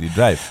understand? They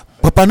drive.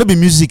 Papa, no be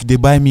music, they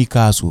buy me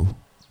cars. No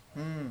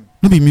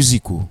be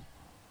music.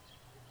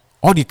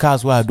 All the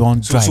cars where I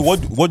don't drive. So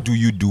what do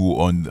you do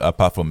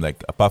apart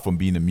from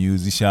being a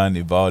musician,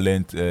 a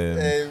violent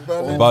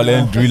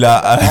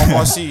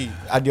driller? See,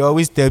 I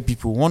always tell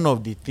people one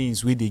of the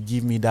things where they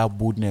give me that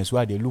boldness,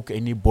 where they look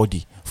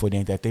anybody for the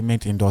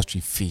entertainment industry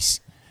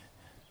face,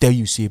 tell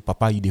you say,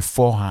 Papa, you the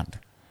forehand,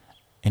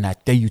 and I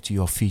tell you to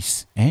your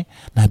face,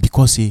 now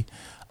because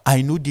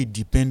I know they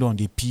depend on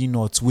the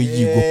peanuts where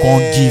you go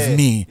can't give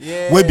me.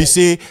 Where be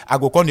say I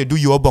go can't do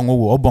you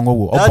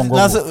obongo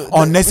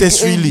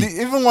unnecessarily.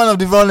 Even one of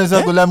the violence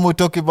I go let me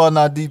talk about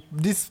now.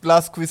 This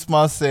last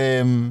Christmas,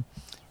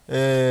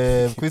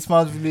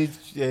 Christmas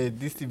village,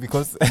 this thing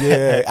because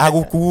I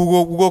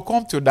go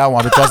come to that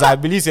one because I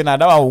believe in that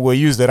one we will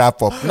use the wrap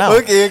up now.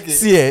 Okay.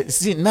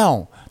 See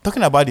now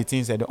talking about the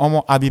things that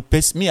I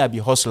be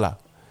hustler.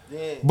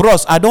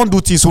 Bros, I don't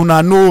do things.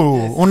 Una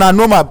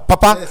know my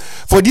papa.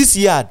 For this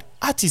year,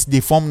 artists they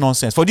form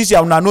nonsense. For this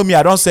year, una know me.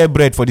 I don't sell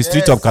bread for the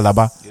street of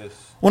Calabar.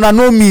 Una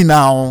know me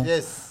now.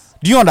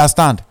 Do you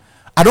understand?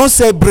 I don't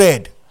sell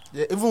bread.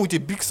 Even with a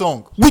big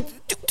song. Do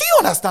you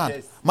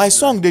understand? My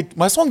song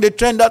they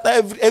trend out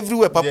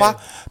everywhere,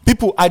 papa.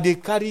 People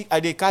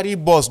they carry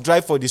bus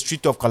drive for the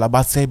street of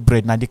Calabar sell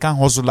bread. Now they can't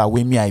hustle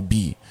away me I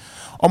be.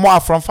 I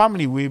from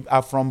family we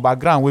are from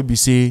background where we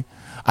say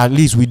at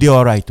least we did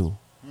alright too.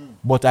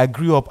 But I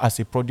grew up as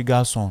a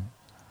prodigal son.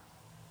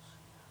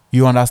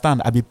 You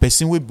understand? I be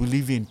person we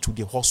believe in to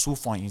the hustle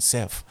for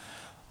himself.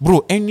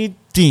 Bro, any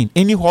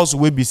hustle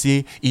we be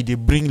say if they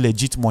bring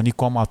legit money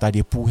come out at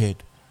the pool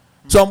head.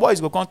 Some boys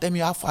go come tell me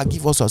how far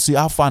give us or say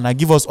how far and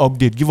give us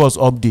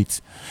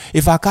update.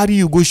 If I carry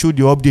you go show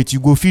the update, you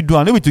go feed do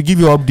and maybe to give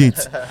you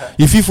update.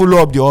 If you follow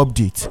up the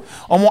update.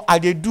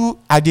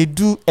 I dey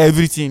do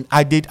everything.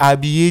 I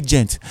be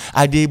agent.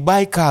 I dey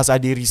buy cars, I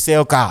dey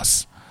resell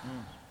cars.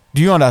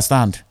 Do you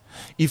understand?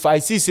 If I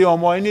see say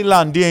any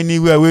land there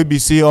anywhere we be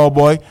say oh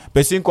boy,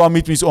 person come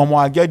meet me say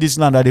I get this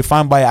land that they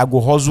find buy, I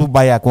go hustle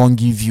buy, I can't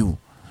give you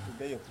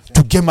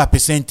to get my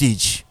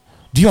percentage.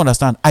 Do you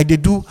understand? I dey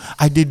do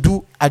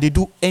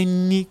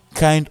any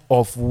kind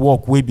of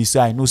work where be say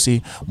I know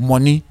say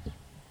money,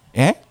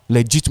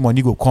 legit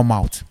money go come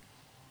out.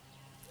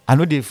 I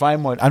know they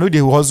find money. I know they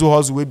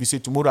hustle where be say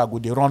tomorrow I go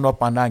they run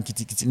up and down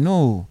kitty.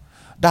 No,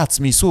 that's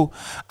me. So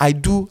I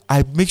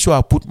make sure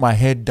I put my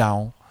head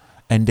down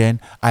and then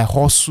I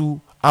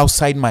hustle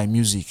outside my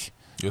music.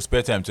 Your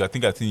spare time too. I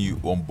think you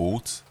on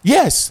boat.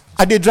 Yes,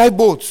 I dey drive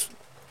boats.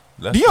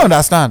 Do you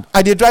understand?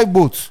 I dey drive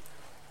boats.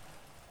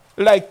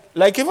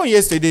 Like even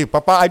yesterday,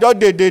 Papa, I just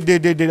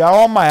did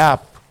on my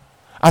app.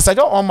 As I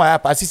just on my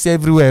app, I see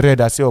everywhere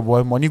red. I say, oh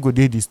boy, money go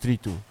dey the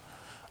street too.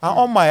 And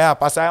on my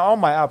app, as I on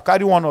my app,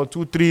 carry 1 or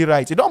 2, 3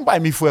 rides. You don't buy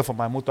me fuel for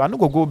my motor. I no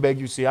go beg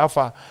you say,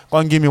 Alpha,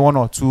 come give me 1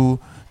 or 2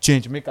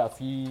 change, make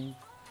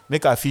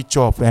a fee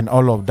chop and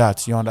all of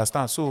that. You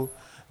understand? So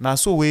now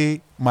so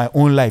way my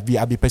own life be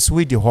I be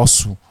persuade the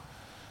hustle.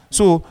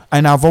 So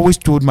and I've always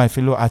told my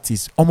fellow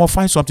artists,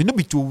 find something. No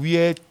be to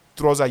wear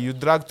trouser, you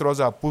drag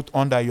trouser, put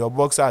under your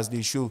boxers,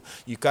 they show.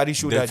 You carry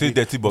show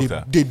dirty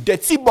boxer. The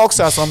dirty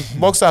boxers, some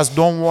boxers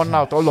don't worn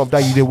out, all of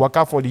that. You they work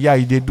out for the year,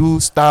 they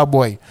do star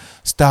boy.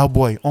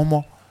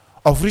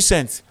 Of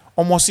recent,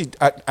 almost it,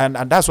 and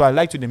that's why I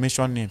like to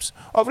mention names.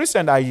 Of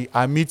recent, I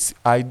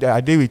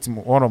did with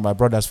one of my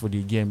brothers for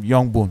the game,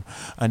 Young Bone,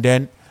 and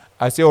then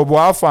I say, oh boy,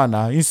 how far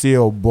now? He say,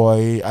 oh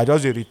boy, I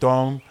just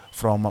return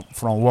from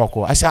work.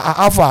 I say,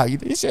 how far?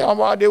 He say, oh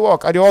boy, they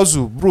work, I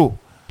also, bro.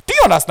 Do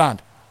you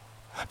understand?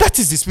 That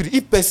is the spirit.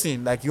 If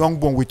person like Young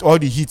Bone with all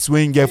the hits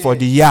weighing get for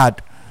the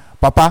yard,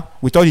 Papa,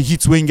 with all the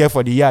hits weighing get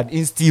for the yard,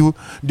 in still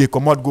they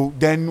come out go.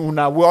 Then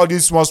all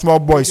these small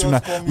boys,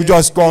 we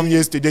just come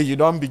yesterday. You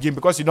don't begin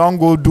because you don't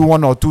go do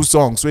 1 or 2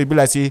 songs. So it be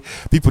like say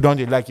people don't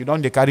they like you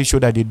don't they carry show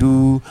that they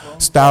do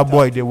star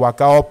boy, they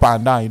walk up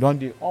and down. You don't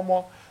they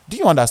do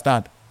you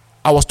understand?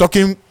 I was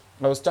chatting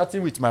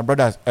with my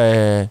brother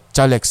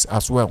Chalex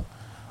as well.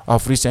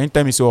 Of recent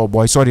anytime he say, oh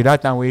boy, sorry,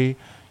 that time way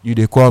you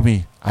they call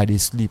me, I they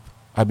sleep.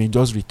 I've been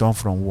just returned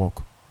from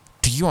work.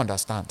 Do you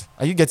understand?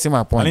 Are you getting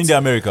my point? And in the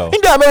America.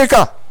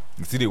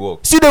 See they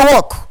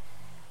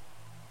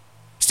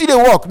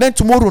work. Then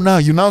tomorrow now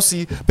you now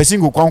see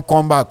person go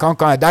come back, come.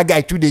 That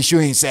guy too they show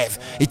himself.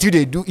 It too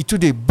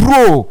they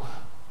bro.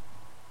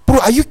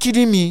 Are you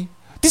kidding me?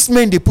 This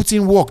men they put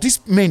in work. This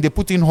men they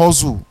put in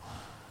hustle.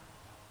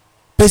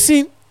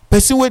 Person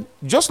with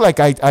just like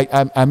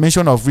I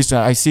mentioned of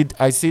recent. I said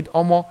I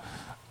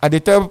they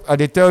tell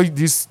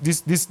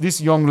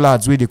this young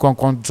lads where they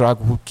come drag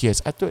who cares.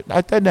 I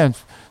tell them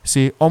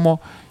say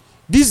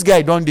this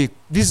guy don't they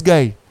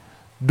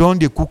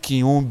cook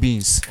his own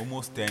beans.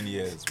 Almost 10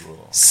 years,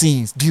 bro.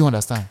 Since do you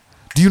understand?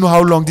 Do you know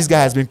how long this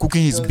guy has been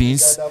cooking his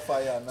beans?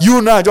 You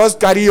now just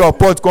carry your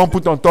pot, come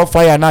put on top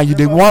fire now. You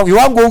want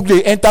go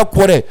they enter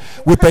quarrel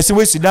with person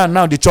who sit down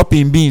now they chop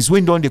in beans.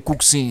 When don't they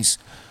cook since?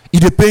 If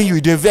they pay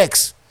you, they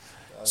vex.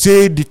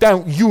 Say the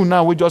time you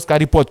now we just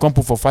carry pot come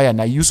put for fire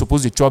now you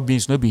suppose to chop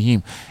beans, no be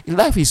him.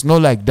 Life is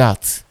not like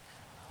that.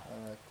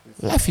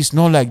 Life is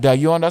not like that.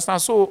 You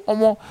understand? So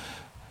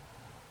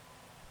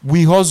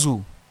we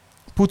hustle,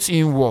 put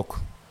in work,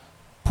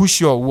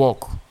 push your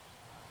work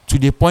to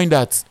the point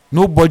that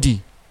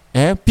nobody,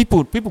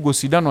 people go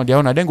sit down on their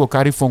own and then go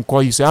carry phone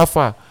call you say how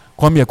far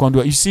come here come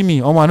do it. You see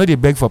me, I know they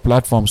beg for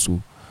platforms so.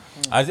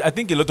 I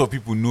think a lot of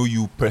people know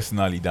you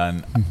personally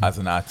than as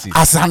an artist.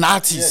 As an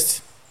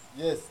artist.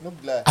 Yes, no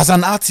blind. As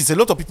an artist, a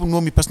lot of people know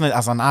me personally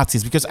as an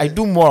artist because I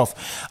do more of.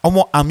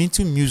 I'm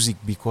into music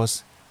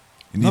because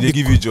they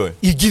give you joy.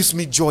 It gives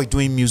me joy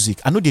doing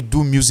music. I know they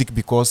do music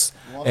because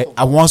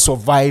I want to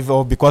survive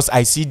or because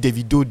I see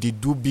Davido they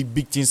do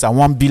big things. I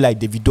want to be like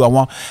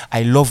Davido.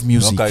 I love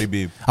music. Carry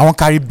babe. I want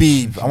carry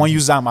babe. I want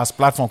use them as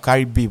platform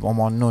carry babe.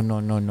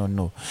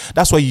 No.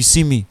 That's why you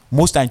see me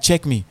most time.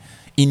 Check me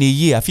in a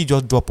year. I feel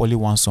just drop only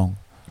 1 song.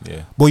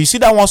 Yeah. But you see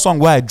that 1 song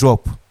where I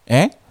drop,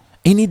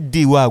 Any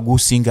day where I go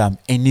sing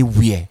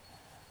anywhere,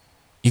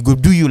 it go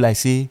do you like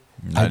say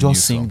I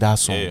just sing that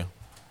song. Yeah.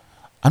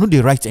 I know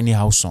they write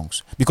anyhow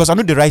songs because I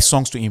know they write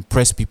songs to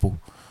impress people.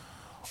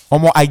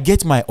 I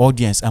get my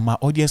audience, and my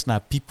audience now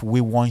people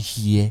we want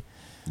hear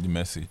the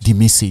message. The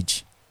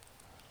message.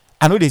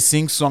 I know they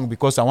sing song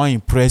because I want to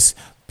impress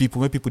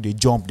people. When people they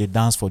jump, they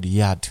dance for the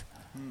yard.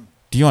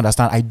 Do you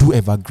understand? I do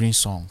evergreen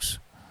songs.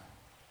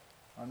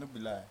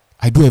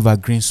 I do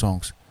evergreen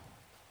songs.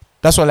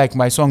 That's why, like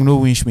my song "No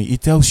Winch Me,"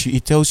 it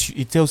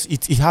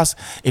has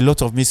a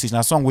lot of message.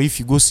 Now, song where if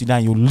you go sit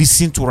down, you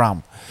listen to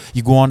them,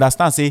 you go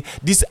understand. Say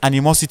this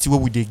animosity where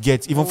would they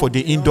get even for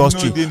the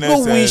industry?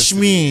 No winch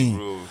me,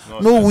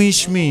 no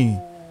winch me.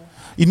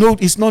 You know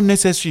it's not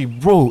necessary,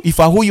 bro. If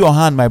I hold your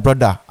hand, my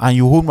brother, and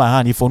you hold my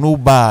hand, if for no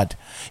bad.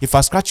 If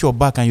I scratch your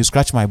back and you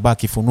scratch my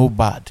back, if for no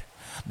bad.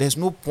 There's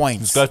no point.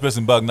 You scratch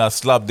person back, now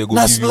slap, they go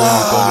give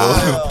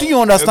slap. Do you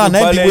understand?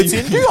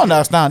 Do you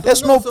understand?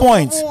 There's no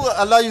point. Who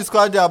allow you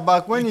scratch their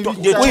back when you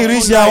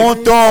reach their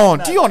own turn?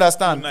 Do you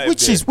understand?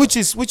 Which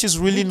is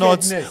really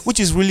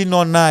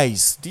not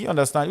nice. Do you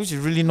understand? Which is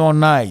really not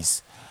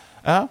nice.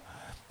 Huh?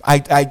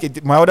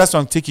 My other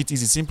song, Take It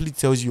Easy, simply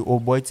tells you, oh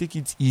boy, take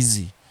it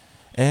easy.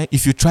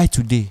 If you try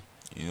today,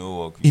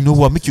 you know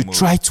what? Make you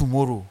try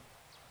tomorrow.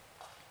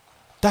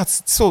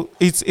 That's so.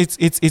 It's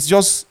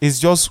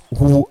just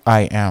who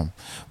I am.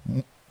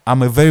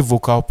 I'm a very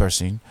vocal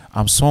person.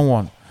 I'm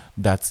someone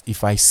that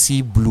if I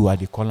see blue, I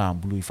dey call am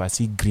blue. If I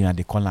see green, I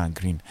dey call am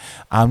green.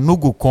 I'm no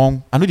go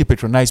come. I know they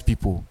patronize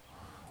people,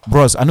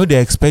 bros. I know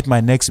they expect my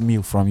next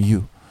meal from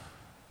you.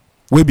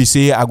 We be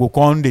say I go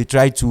come. They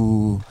try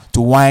to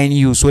whine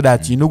you so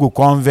that you no go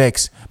come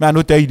vex. Man, I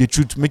no tell you the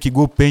truth. Make it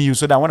go pain you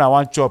so that when I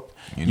want chop,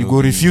 you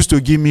go refuse to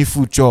give me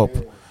food chop.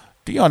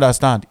 Do you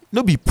understand?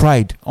 No be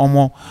pride,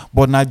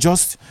 but not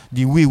just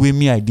the way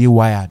me I dey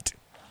wired.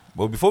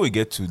 But before we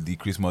get to the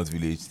Christmas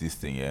village, this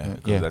thing,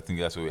 because I think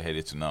that's where we're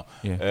headed to now.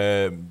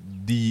 Yeah.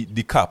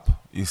 The cap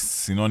is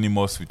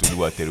synonymous with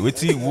Oluwa.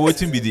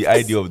 Waiting be the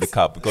idea of the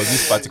cap, because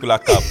this particular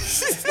cap,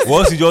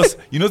 once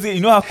you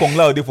know how Kong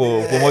Lao did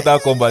for Mortal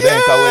Kombat,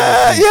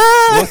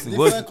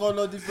 different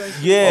color, different.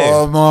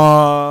 Yeah.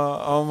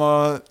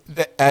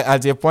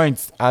 At a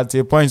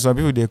point, some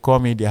people they call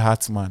me the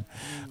Heart Man.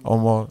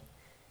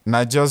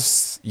 Not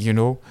just,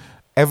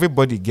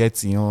 everybody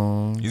gets your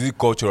own. Is it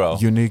cultural?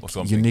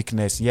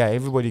 Uniqueness. Yeah,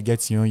 everybody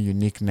gets your own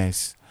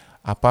uniqueness.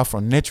 Apart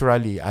from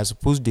naturally, I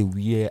suppose they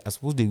wear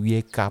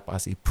cap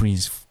as a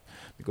prince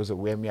because of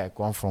where I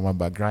come from, my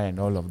background and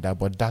all of that.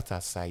 But that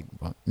aside,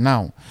 but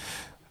now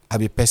I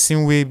be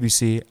person where we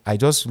say I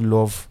just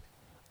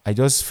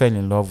fell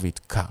in love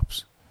with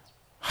caps,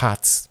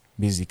 hats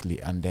basically,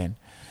 and then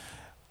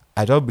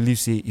I don't believe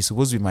say it's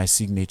supposed to be my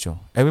signature.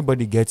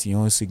 Everybody gets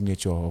your own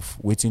signature of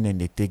waiting and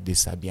they take the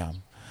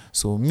Sabiam.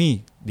 So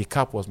me, the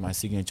cap was my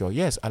signature.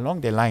 Yes,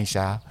 along the line,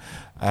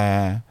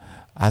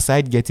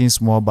 aside getting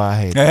small bar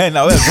head.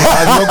 Now I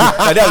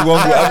go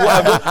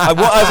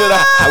answer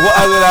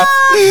that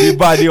the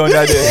body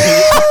under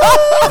there.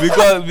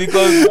 because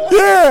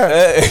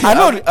I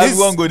know this.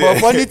 Go there.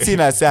 But funny thing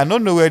I say, I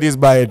don't know where this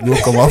bar head will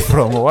come up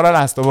from. What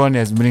are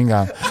stubbornness bring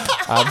up?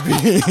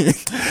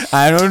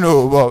 I don't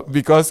know, but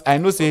because I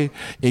know say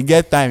it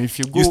get time if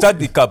you go. You start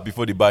the cap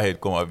before the bar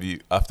head come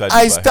after the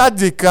I start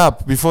the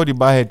cap before the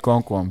bar head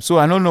come. So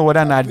I don't know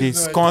whether not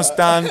this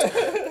constant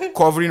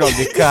covering of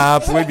the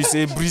cap where we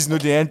say breeze no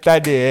they enter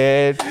the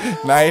head.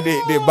 Now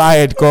the bar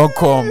head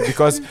come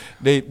because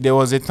there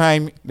was a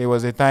time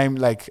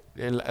like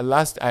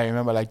last I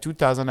remember like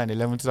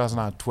 2011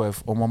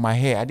 2012 on my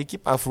hair I dey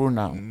keep afro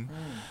now.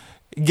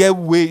 Get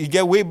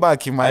way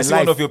back in my life. I see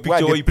one of your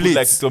pictures where you put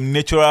like some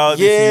natural.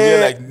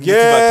 Yeah.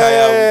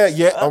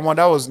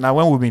 That was now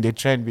when we been the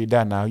trend with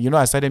that now.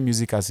 I started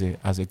music as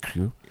a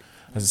crew.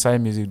 As I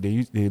started music,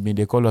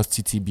 they call us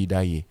TTB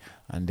that year.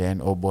 And then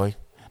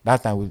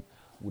that time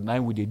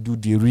we do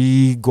the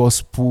real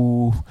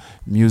gospel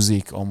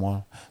music.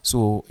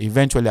 So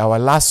eventually our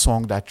last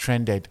song that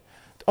trended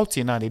up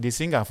till now they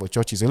sing it for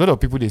churches. A lot of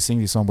people they sing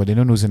the song, but they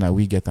don't know that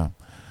we get them.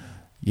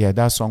 Yeah,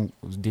 that song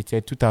was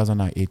dated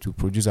 2008 to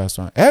produce that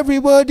song.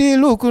 Everybody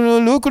look,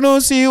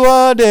 see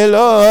what the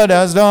Lord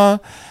has done.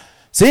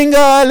 Sing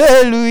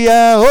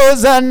hallelujah,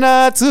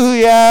 Hosanna to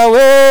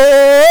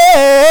Yahweh,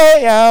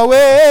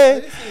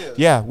 Yahweh.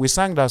 Yeah, we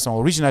sang that song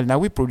originally. Now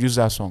we produced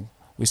that song.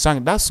 We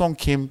got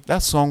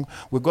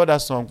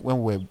that song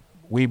when we were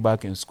way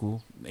back in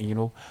school.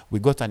 We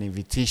got an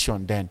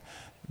invitation then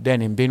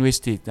in Benue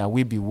State. Now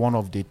we be one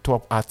of the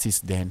top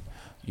artists then,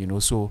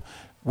 so.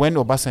 When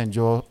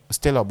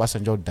Stella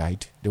Obasanjo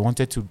died, they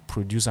wanted to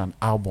produce an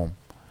album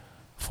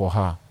for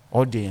her.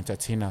 All the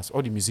entertainers,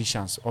 all the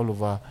musicians all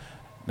over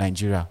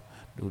Nigeria.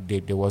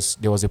 There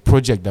was a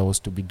project that was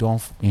to be done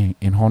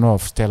in honor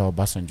of Stella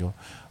Obasanjo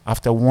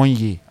after 1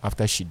 year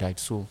after she died.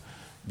 So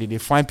they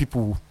find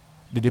people,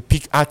 they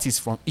pick artists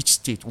from each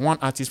state, one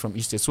artist from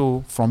each state.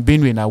 So from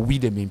Benue, now we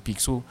them been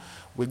picked. So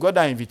we got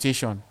that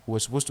invitation. We were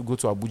supposed to go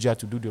to Abuja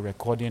to do the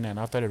recording, and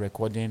after the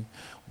recording,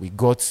 we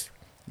got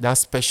that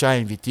special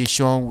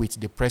invitation with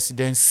the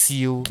president's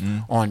seal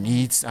on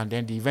it, and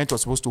then the event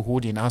was supposed to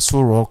hold in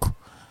Aso Rock.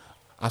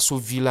 Aso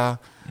Villa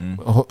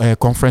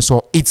conference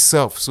hall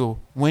itself. So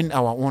when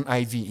our own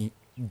IV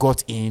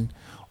got in,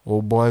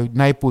 oh boy,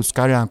 Nipos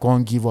carry and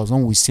can't give us.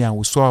 When we see and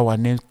we saw our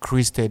name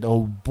created,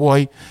 oh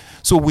boy.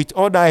 So with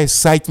all that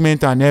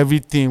excitement and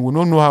everything, we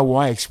don't know how we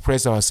want to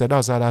express ourselves.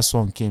 That's how that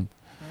song came.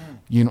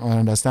 You know,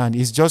 understand?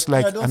 It's just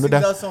like I don't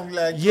another. sing that song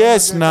like,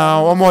 Yes,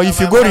 now, if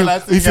you go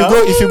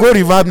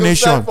Reverb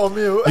Nation,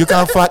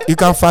 you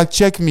can fact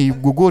check me.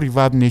 Go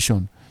Reverb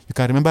Nation. You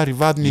can remember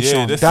Reverb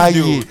Nation that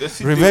year.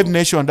 Reverb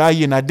Nation that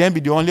year. Now then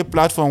be the only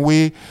platform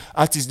where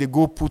artists they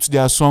go put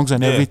their songs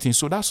and everything.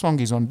 So that song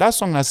is on. That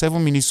song is a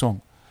 7-minute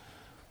song.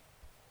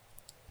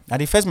 Now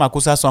the first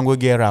Makosa song will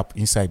get rap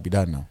inside be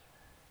that now.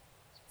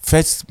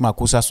 First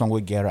Makosa song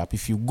will get rap.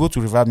 If you go to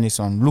Reverb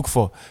Nation, look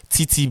for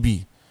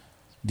TTB.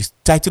 The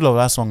title of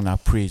that song now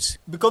Praise.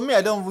 Because me,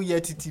 I don't even hear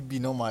TTB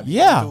normally.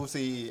 Yeah.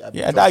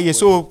 That year.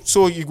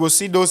 So you go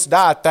see those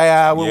that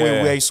attire when we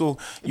wear. So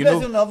you know.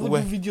 We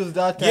videos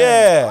that time.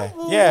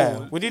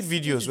 Yeah. We did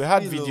videos. We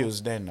had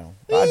videos then now.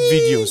 We had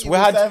videos. We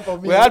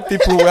had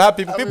people.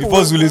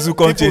 People who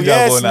can't change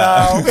yes,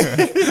 now.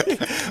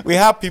 We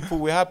have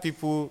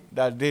people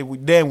that they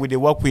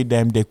work with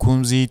them. The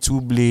Kumzi,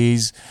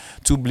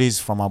 Two Blaze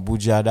from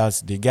Abuja.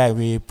 That's the guy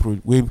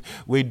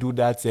we do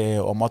that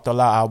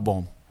Omotola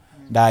album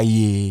that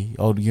year,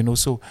 or you know.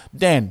 So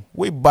then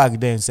way back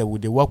then, so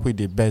they work with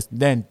the best.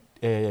 Then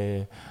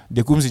the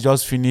Kumzi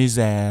just finished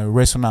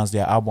Resonance,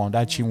 their album,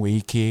 that Chinwe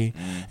Ike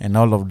and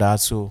all of that.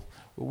 So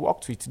we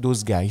worked with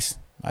those guys,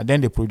 and then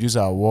they produced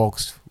our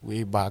works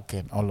way back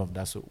and all of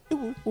that. So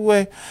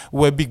we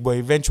were big, but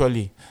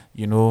eventually,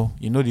 you know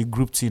the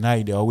group team, how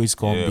they always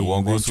come. Yeah,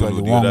 one goes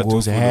solo, one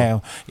goes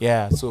hell.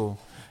 Yeah, so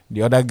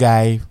the other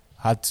guy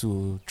had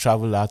to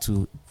travel out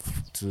to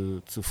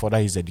further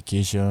his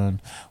education.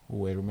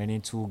 We were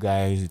remaining two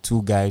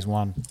guys.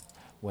 One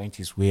went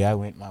his way, I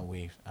went my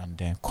way, and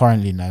then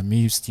currently now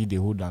me still the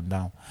hold them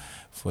down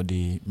for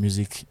the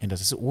music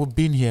industry. So we've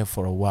been here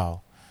for a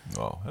while.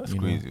 Wow, that's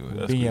crazy.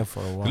 We've been here for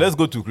a while. Let's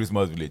go to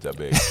Christmas Village, I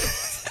beg.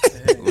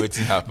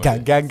 Waiting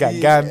happen. Gang.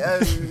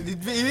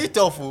 It's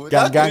tough.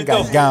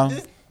 Gang.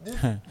 This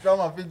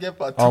drama will get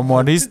part.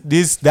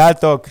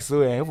 That talk.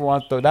 So if you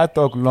want to that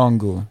talk long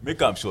go. Make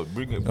them short.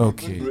 Bring it.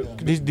 Okay.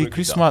 The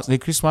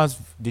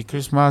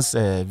Christmas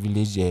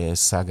village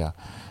saga,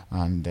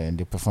 and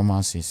the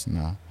performances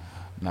now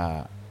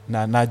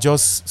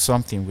just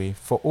something way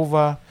for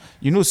over.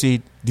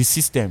 See the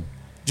system.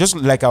 Just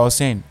like I was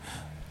saying,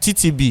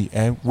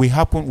 TTB. We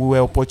were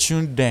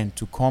opportune then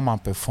to come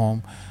and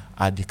perform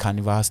at the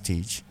carnival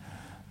stage.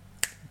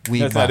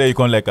 That's not there you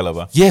can't like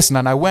Calabar. Yes,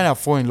 now when I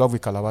fall in love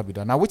with Calabar,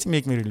 now what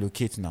make me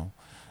relocate now?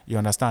 You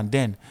understand?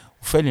 Then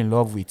we fell in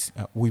love with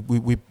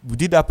we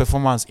did that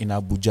performance in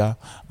Abuja,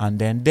 and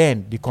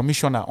then the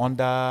commissioner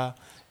under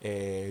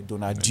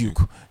Donald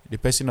Duke, the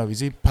person of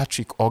is it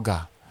Patrick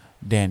Oga?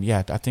 Then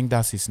I think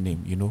that's his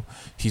name.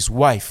 His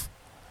wife.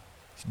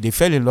 They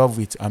fell in love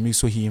with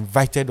so he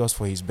invited us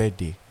for his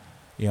birthday.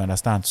 You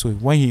understand? So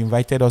when he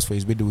invited us for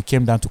his birthday, we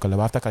came down to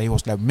Calabar. After Calabar, he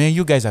was like, man,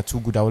 you guys are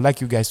too good. I would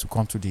like you guys to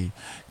come to the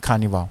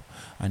carnival.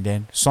 And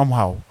then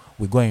somehow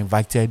we got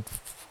invited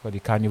for the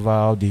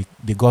carnival, the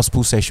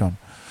gospel session.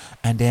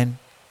 And then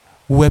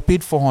we were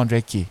paid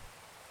 400K.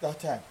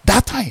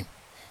 That time.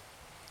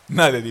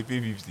 Now that they pay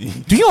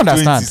 50. Do you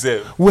understand?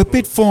 27. We were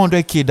paid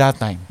 400K that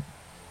time.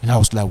 And I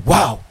was like,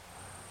 wow.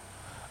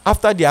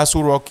 After the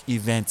Aso Rock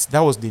event, that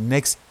was the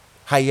next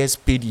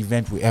highest paid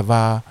event we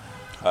ever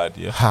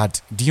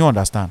had. Do you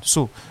understand?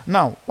 So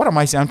now what am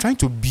I saying? I'm trying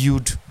to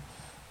build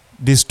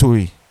this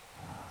story.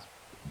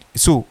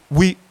 So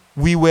we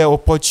were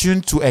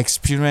opportune to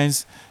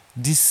experience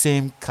this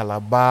same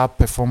Calabar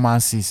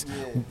performances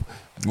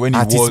when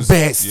at its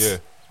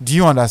best. Do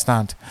you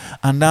understand?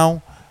 And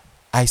now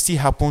I still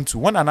happen to,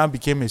 when I now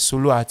became a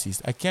solo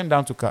artist, I came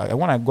down to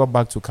when I got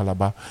back to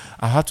Calabar,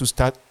 I had to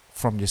start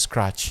from the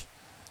scratch,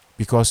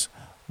 because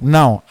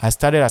now I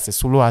started as a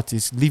solo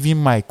artist, leaving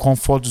my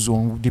comfort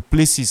zone, the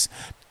places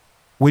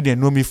where they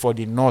know me for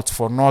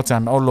north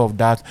and all of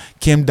that,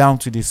 came down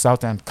to the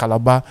south and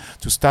Calabar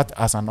to start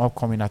as an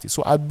upcoming artist.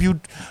 So I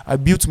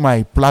built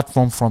my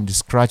platform from the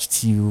scratch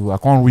till I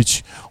can't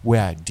reach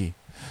where I did.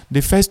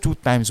 The first 2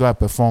 times where I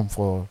performed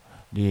for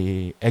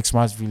the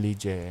Xmas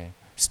Village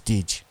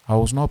stage, I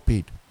was not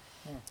paid.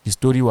 The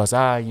story was,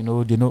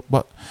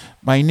 but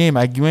my name,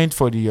 I went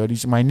for the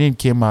audition, my name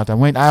came out. I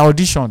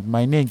auditioned,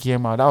 my name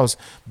came out. That was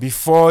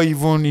before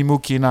even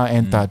Imokina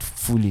entered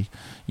fully.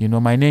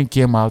 My name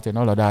came out and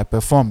all of that. I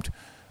performed,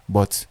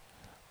 but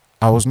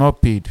I was not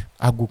paid.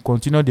 I would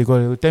continue. They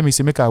would tell me,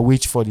 say, make I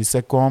wait for the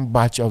second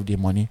batch of the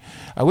money.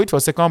 I wait for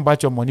second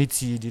batch of money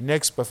till the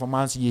next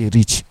performance year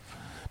reach.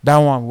 That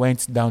one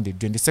went down the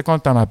drain. The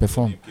second time I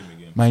performed,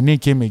 my name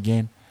came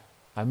again.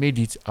 I made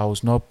it. I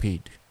was not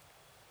paid.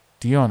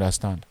 Do you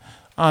understand?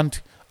 And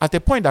at a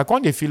point, I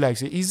can't feel like,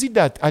 say, is it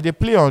that I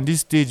play on this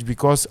stage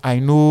because I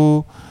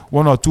know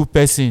 1 or 2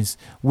 persons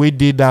who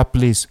did that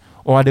place,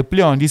 or I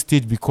play on this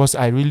stage because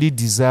I really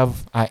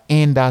deserve, I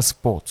earn that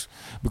spot?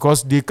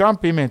 Because they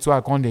can't pay me, so I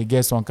can't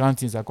get some kind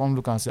things. I can't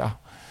look and say,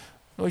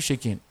 no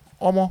shaking.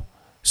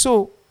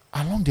 So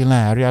along the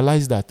line, I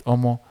realized that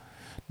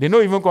they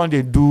no even come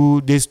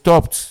they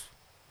stopped.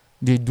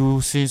 They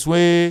do since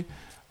where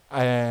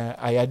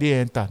I dey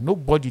enter.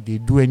 Nobody they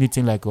do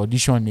anything like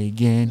audition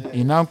again.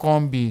 It now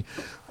come be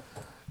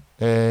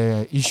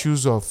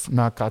issues of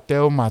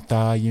cartel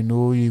matter, you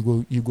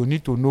go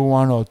need to know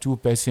one or two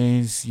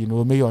persons,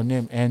 make your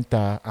name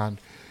enter, and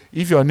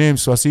if your name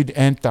succeed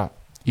enter,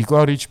 you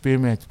go reach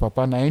payment,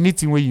 papa. Now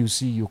anything where you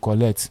see, you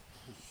collect,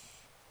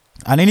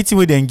 and anything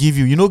where they give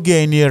you no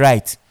get any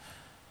right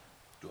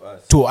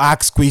to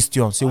ask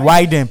questions. Say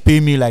why them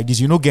pay me like this?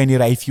 You no get any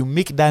right. If you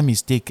make that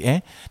mistake,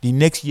 the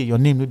next year your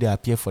name no dey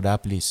appear for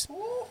that place.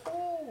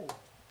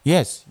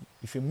 Yes,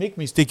 if you make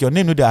mistake, your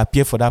name no dey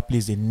appear for that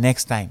place the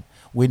next time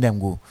when them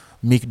go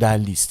make that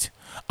list.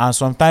 And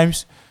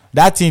sometimes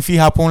that thing fit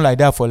happen like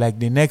that for like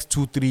the next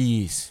 2-3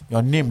 years.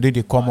 Your name they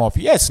come up.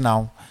 Yes,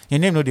 now your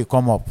name no they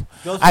come up.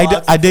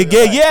 I they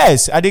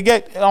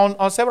get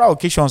on several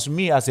occasions.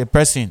 Me as a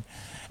person,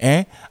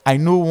 I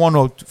know one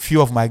or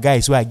few of my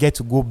guys where I get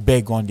to go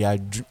beg on their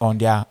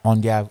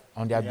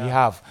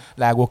behalf.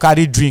 Like go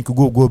carry drink,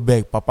 go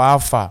beg. Papa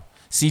Alpha,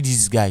 see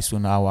these guys, so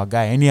now our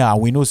guy. Anyhow,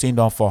 we know saying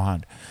down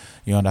forehand.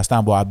 You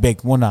understand? But I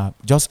beg, wanna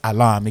just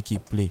allow and make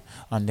it play,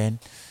 and then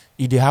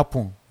it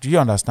happen. Do you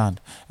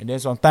understand? And then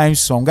sometimes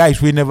some guys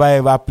we never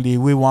ever play,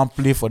 we want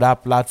play for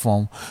that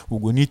platform. We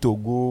go need to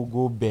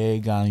go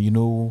beg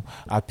and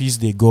appease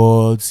the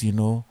gods,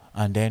 and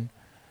then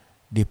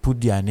they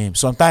put their name.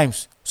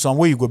 Sometimes some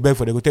way you go beg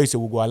for, they go tell you say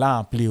we go allow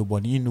and play,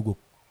 but they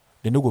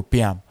no go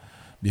pay them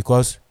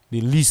because the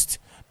list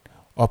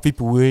of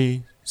people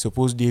we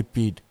suppose they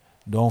paid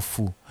don't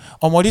full.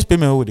 This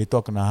payment we they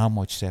talk now how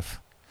much self.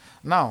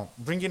 Now,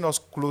 bringing us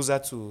closer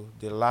to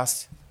the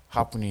last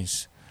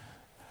happenings.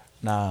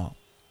 Now,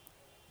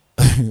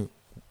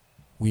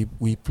 we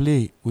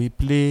play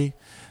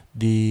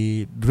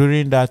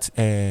during that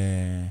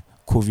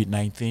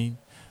COVID-19.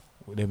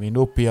 They may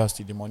no pay us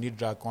till the money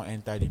drag can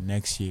enter the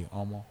next year.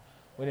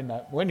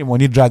 When the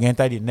money drag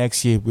enter the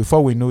next year,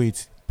 before we know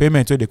it,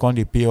 payment where they can't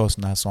they pay us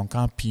now. Some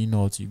can't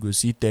peanuts. You go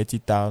see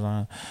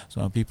 30,000.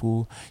 Some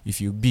people,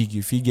 if you big,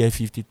 if you get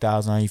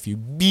 50,000. If you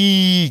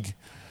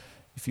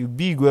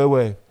big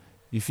well,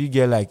 if you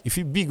get like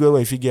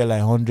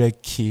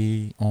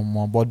 100K or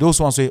more. But those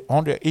ones say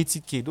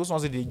 180K, those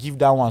ones say they give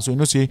that one.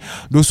 So say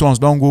those ones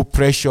don't go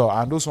pressure,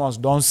 and those ones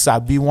don't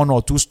sabi one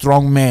or two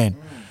strong men.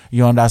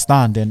 You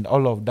understand? And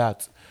all of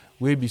that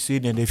we be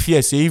saying, and they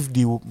fear say if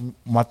the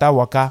matter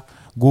worker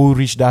go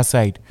reach that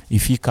side,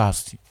 if he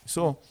cast.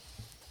 So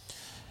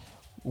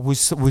we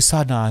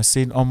sat down and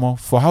said,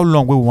 for how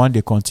long we want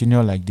to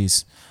continue like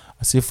this?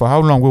 I say, for how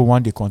long we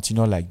want to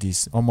continue like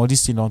this?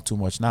 This thing not too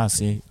much. Now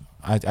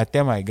I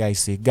tell my guys,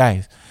 say,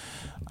 guys,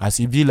 as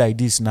it be like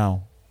this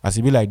now,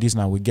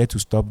 we get to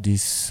stop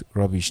this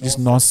rubbish. This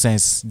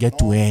nonsense get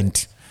to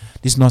end.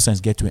 This nonsense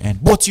get to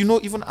end. But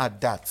even at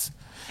that,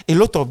 a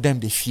lot of them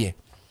they fear.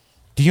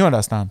 Do you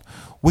understand?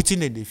 Waiting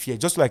they fear.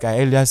 Just like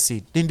I earlier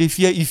said, then they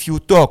fear if you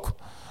talk.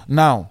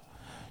 Now,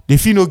 they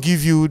feel no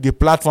give you the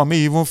platform, may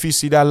even feel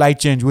see that light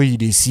change where you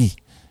they see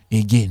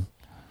again.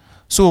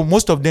 So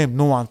most of them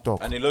no one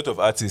talk. And a lot of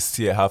artists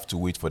here have to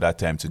wait for that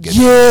time to get.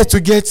 Yeah, to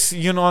get,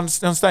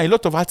 understand. A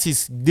lot of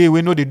artists, they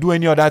do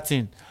any other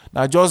thing.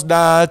 Now just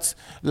that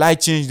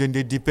light change, then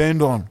they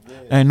depend on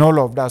and all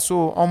of that.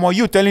 So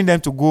you telling them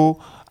to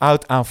go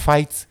out and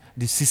fight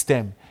the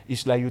system.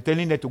 It's like you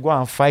telling them to go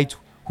and fight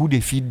who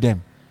they feed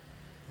them.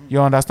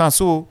 You understand?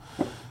 So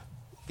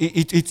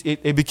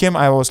it became,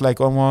 I was like,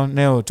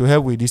 no, to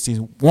help with this thing.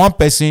 One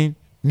person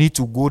need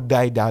to go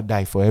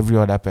die for every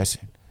other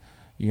person.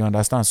 You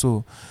understand?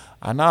 So,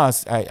 and now I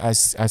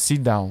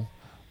sit down,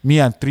 me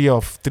and three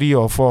or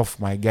four of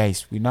my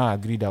guys, we now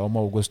agree that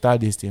we'll go start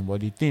this thing.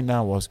 But the thing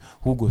now was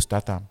who go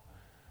start them.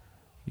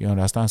 You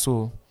understand?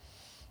 So,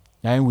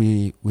 then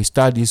we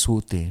start this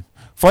whole thing.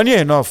 Funny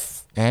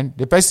enough, and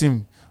the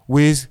person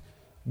will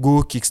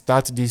go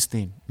kickstart this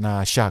thing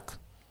now Shark.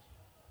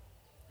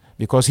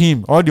 Because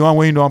all the one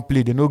when you don't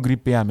play, they no agree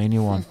pay him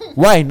anyone.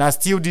 Why? Now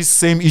still this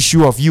same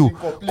issue of you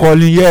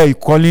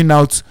calling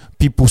out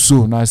people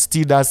so. Now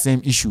still that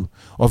same issue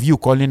of you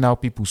calling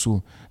out people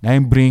so. Now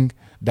bring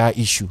that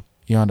issue.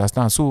 You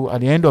understand? So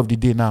at the end of the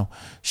day now,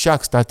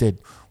 Shark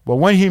started. But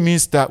when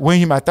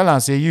I tell him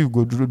say you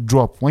go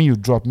drop. When you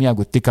drop, me I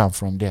go take him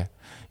from there.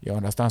 You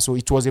understand? So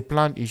it was a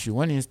planned issue.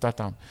 When he start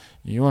him,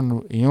 you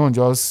don't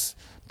just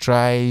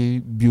try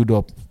build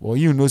up. Or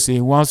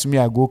say once me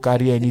I go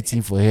carry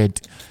anything for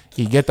head.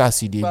 He get as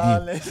he dey be.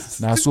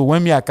 Now so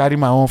when me I carry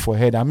my own for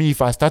head,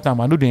 if I start am,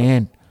 I know the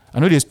end.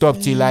 I know they stop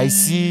till I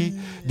see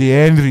the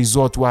end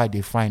result where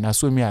they find. Now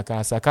so me I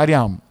carry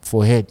am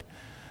for head.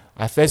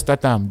 I first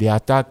start am, they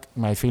attack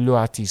my fellow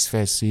artists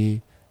first.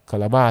 Say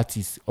Calabar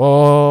artists,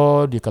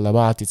 all the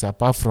Calabar artists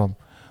apart from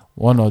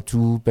one or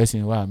two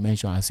persons where I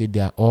mentioned, I say they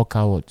are all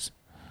cowards.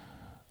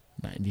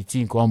 Now, the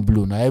thing come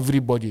blow. Now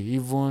everybody,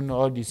 even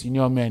all the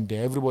senior men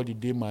there, everybody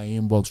did my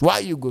inbox. Why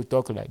you go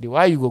talk like that?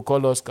 Why you go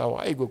call us cow?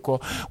 Why you go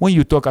call? When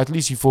you talk, at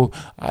least for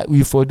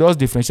those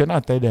differentiation, I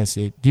tell them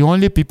say the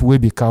only people will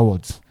be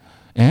cowards.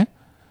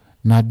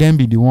 Now them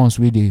be the ones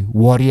where they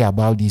worry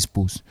about these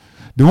posts.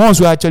 The ones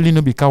who actually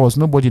know because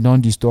nobody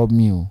don't disturb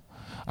me. Oh.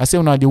 I say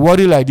when they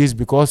worry like this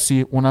because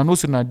see when I know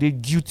so now they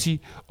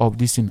guilty of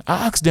this thing.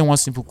 I ask them one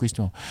simple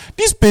question.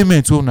 This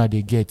payment when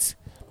they get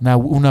now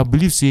una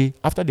believe say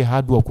after the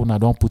hard work una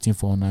don't put in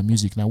for una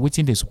music now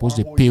waiting they supposed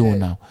to pay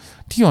now.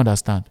 Do you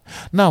understand?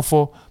 Now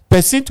for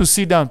person to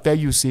sit down and tell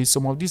you say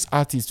some of these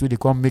artists where they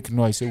come make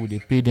noise say will they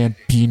pay them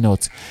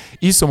peanuts.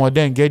 If some of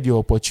them get the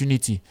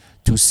opportunity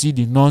to see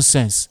the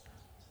nonsense,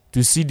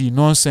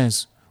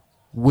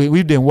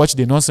 we then watch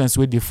the nonsense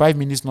with the 5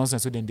 minutes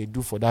nonsense then they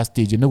do for that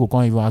stage, they no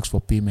can't even ask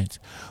for payment.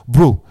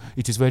 Bro,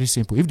 it is very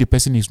simple. If the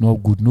person is not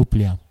good, no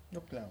play am.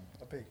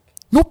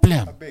 No play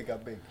am.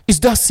 It's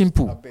that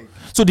simple.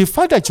 So the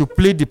fact that you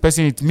played the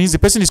person, it means the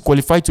person is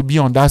qualified to be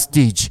on that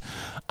stage.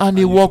 And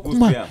a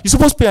workman, you're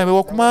supposed to pay him. A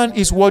workman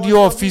is worthy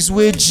of his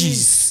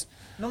wages.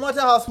 No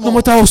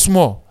matter how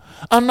small.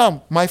 And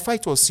now, my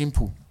fight was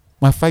simple.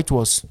 My fight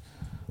was,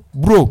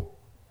 bro,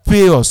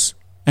 pay us.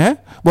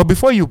 But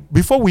before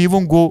we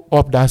even go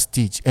up that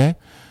stage,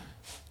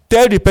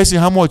 tell the person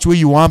how much way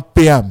you want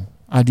pay him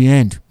at the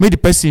end. Make the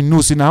person know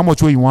say how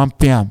much way you want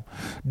pay him.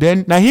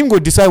 Then now him go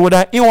decide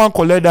whether he want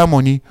collect that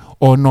money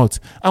or not.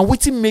 And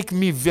what make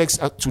me vex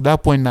to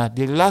that point now,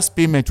 the last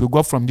payment we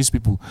got from these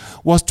people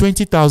was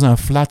 20,000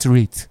 flat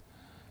rate.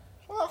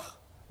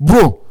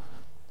 Bro,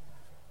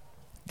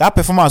 that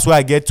performance where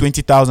I get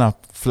 20,000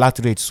 flat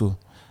rate so.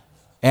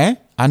 I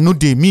know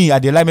I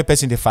like my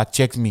person they fact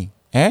check me.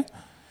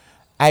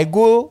 I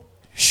go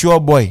Sure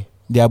Boy,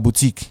 their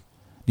boutique,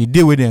 the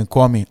day where they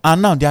call me.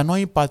 And now the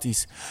annoying part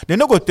is they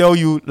not go tell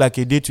you like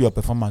a day to your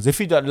performance. They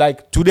feed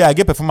like today I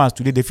get performance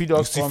today. They feed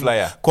us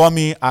call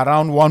me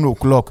around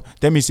 1:00.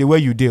 Tell me say where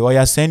you there or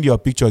you send your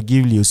picture,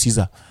 give Leo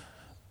Caesar.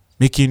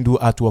 Make him do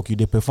artwork. You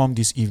they perform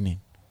this evening.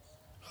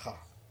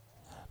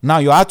 Now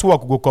your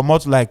artwork will come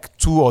out like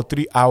 2 or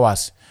 3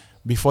 hours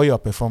before your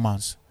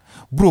performance.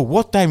 Bro,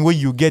 what time will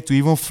you get to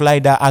even fly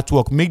that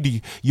artwork?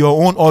 Make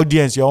your own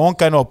audience, your own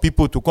kind of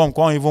people to come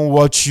even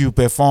watch you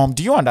perform.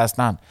 Do you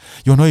understand?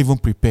 You're not even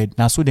prepared.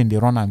 Now, so then they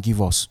run and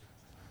give us.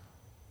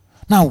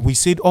 Now, we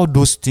said all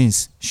those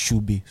things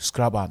should be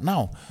scrapped out.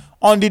 Now,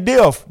 on the day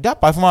of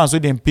that performance, so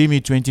they pay me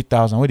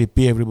 20,000, where they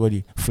pay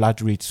everybody flat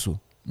rate. So,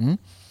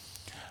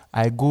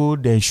 I go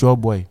the Sure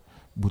Boy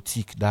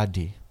boutique that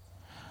day.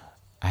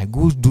 I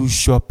go do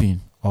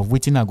shopping of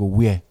waiting I go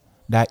wear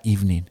that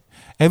evening.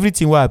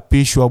 Everything where I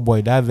pay Sure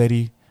Boy that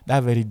very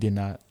day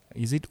now,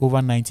 is it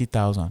over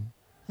 90,000?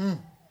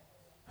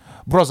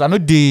 Bros, I know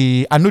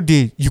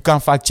you can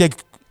fact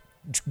check,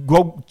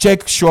 go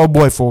check Sure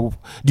Boy for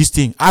this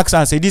thing. Ask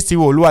and say this thing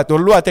Oluwa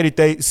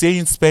tell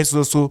saying spend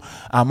so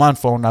amount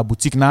for on a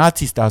boutique now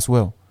artist as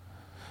well.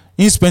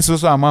 In spend so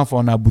amount for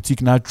on a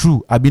boutique now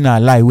true. I been a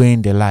lie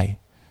wearing the lie.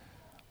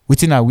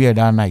 Waiting I wear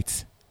that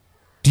night.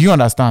 Do you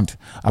understand?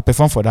 I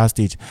performed for that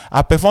stage.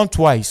 I performed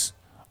twice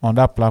on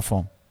that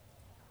platform.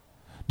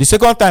 The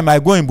second time I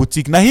go in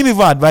boutique, now him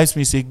even advised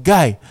me, say,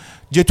 guy,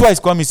 J2 is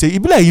coming, say, it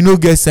be like you no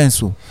get sense.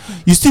 So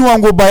you still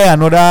want to go buy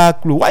another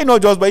clothes. Why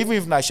not just buy, even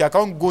if not, I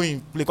can't go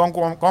in, can't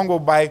go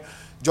buy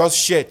just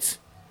shirt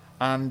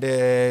and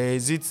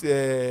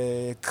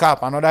cap,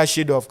 another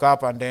shade of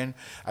cap, and then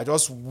I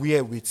just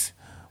wear with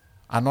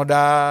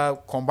another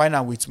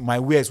combiner with my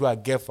wares where I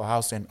get for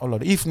house and all of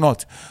that. If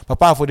not,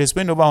 Papa, for they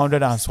spend over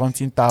 100 and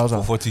something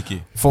thousand for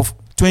 40K. For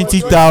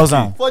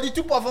 20,000 for the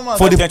two performances.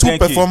 For the two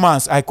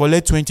performance, I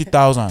collect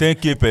 20,000.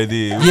 10K per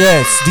day.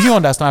 Yes, do you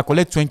understand? I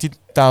collect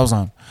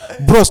 20,000.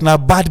 Bros, now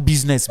bad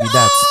business with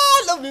that.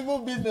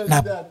 Business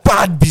now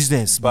bad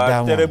business with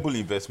that terrible one.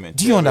 investment.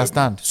 Do you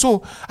understand?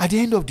 So at the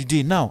end of the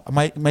day, now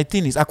my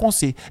thing is I can't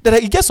say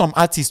that you get some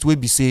artists will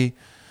be say,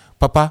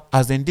 Papa,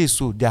 as then they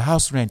so their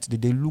house rent,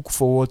 they look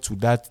forward to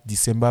that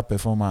December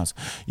performance.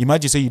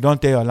 Imagine say you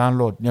don't tell your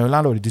landlord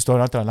this tell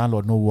your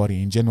landlord no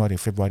worry in January,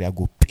 February I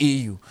go pay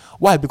you.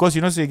 Why? Because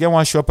you know say you get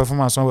one short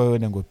performance somewhere where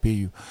they go pay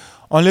you.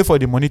 Only for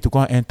the money to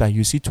come enter,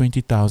 you see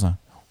 20,000.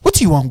 What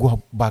do you want to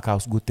go back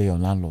house, go tell your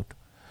landlord?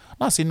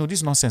 Now say no,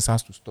 this nonsense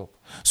has to stop.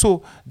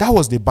 So that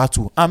was the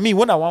battle. And me,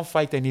 when I want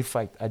fight any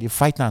fight, I dey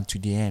fight am to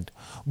the end.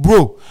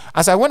 Bro,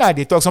 when I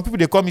dey talk, some people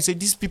they call me say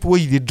these people where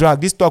you dey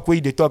drag, this talk where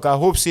you dey talk. I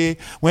hope say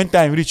when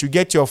time reach, you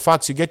get your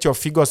facts, you get your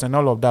figures and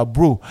all of that.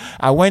 Bro,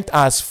 I went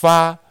as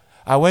far.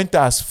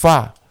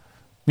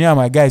 Me and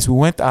my guys, we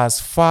went as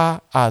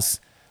far as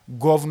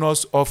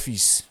governor's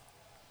office.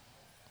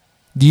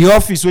 The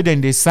office where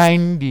then they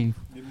sign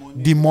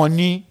the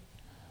money.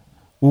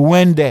 We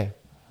went there.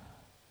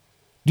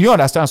 Do you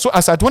understand? So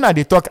as when I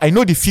talk, I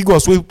know the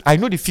figures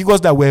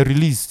that were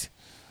released.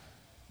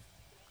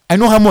 I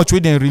know how much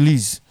we then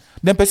release.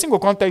 Then person go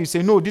come tell you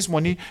say no, this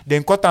money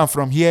then cut them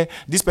from here.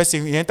 This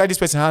person you enter this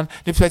person hand,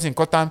 this person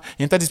cut them,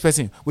 you enter this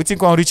person. We think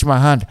can reach my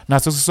hand. Now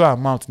so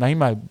amount. Now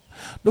him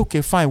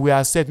okay, fine, we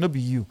are set, no be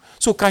you.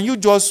 So can you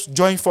just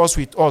join force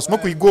with us?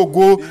 Make we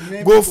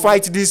go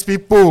fight these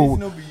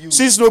people.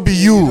 Since no be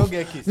you.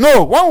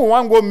 No, one we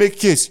want go make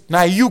case.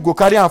 Now you go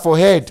carry am for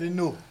head.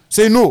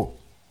 Say no.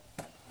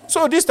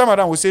 So this time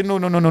around we say no.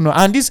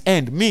 And this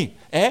end, me,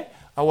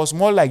 I was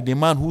more like the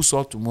man who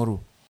saw tomorrow.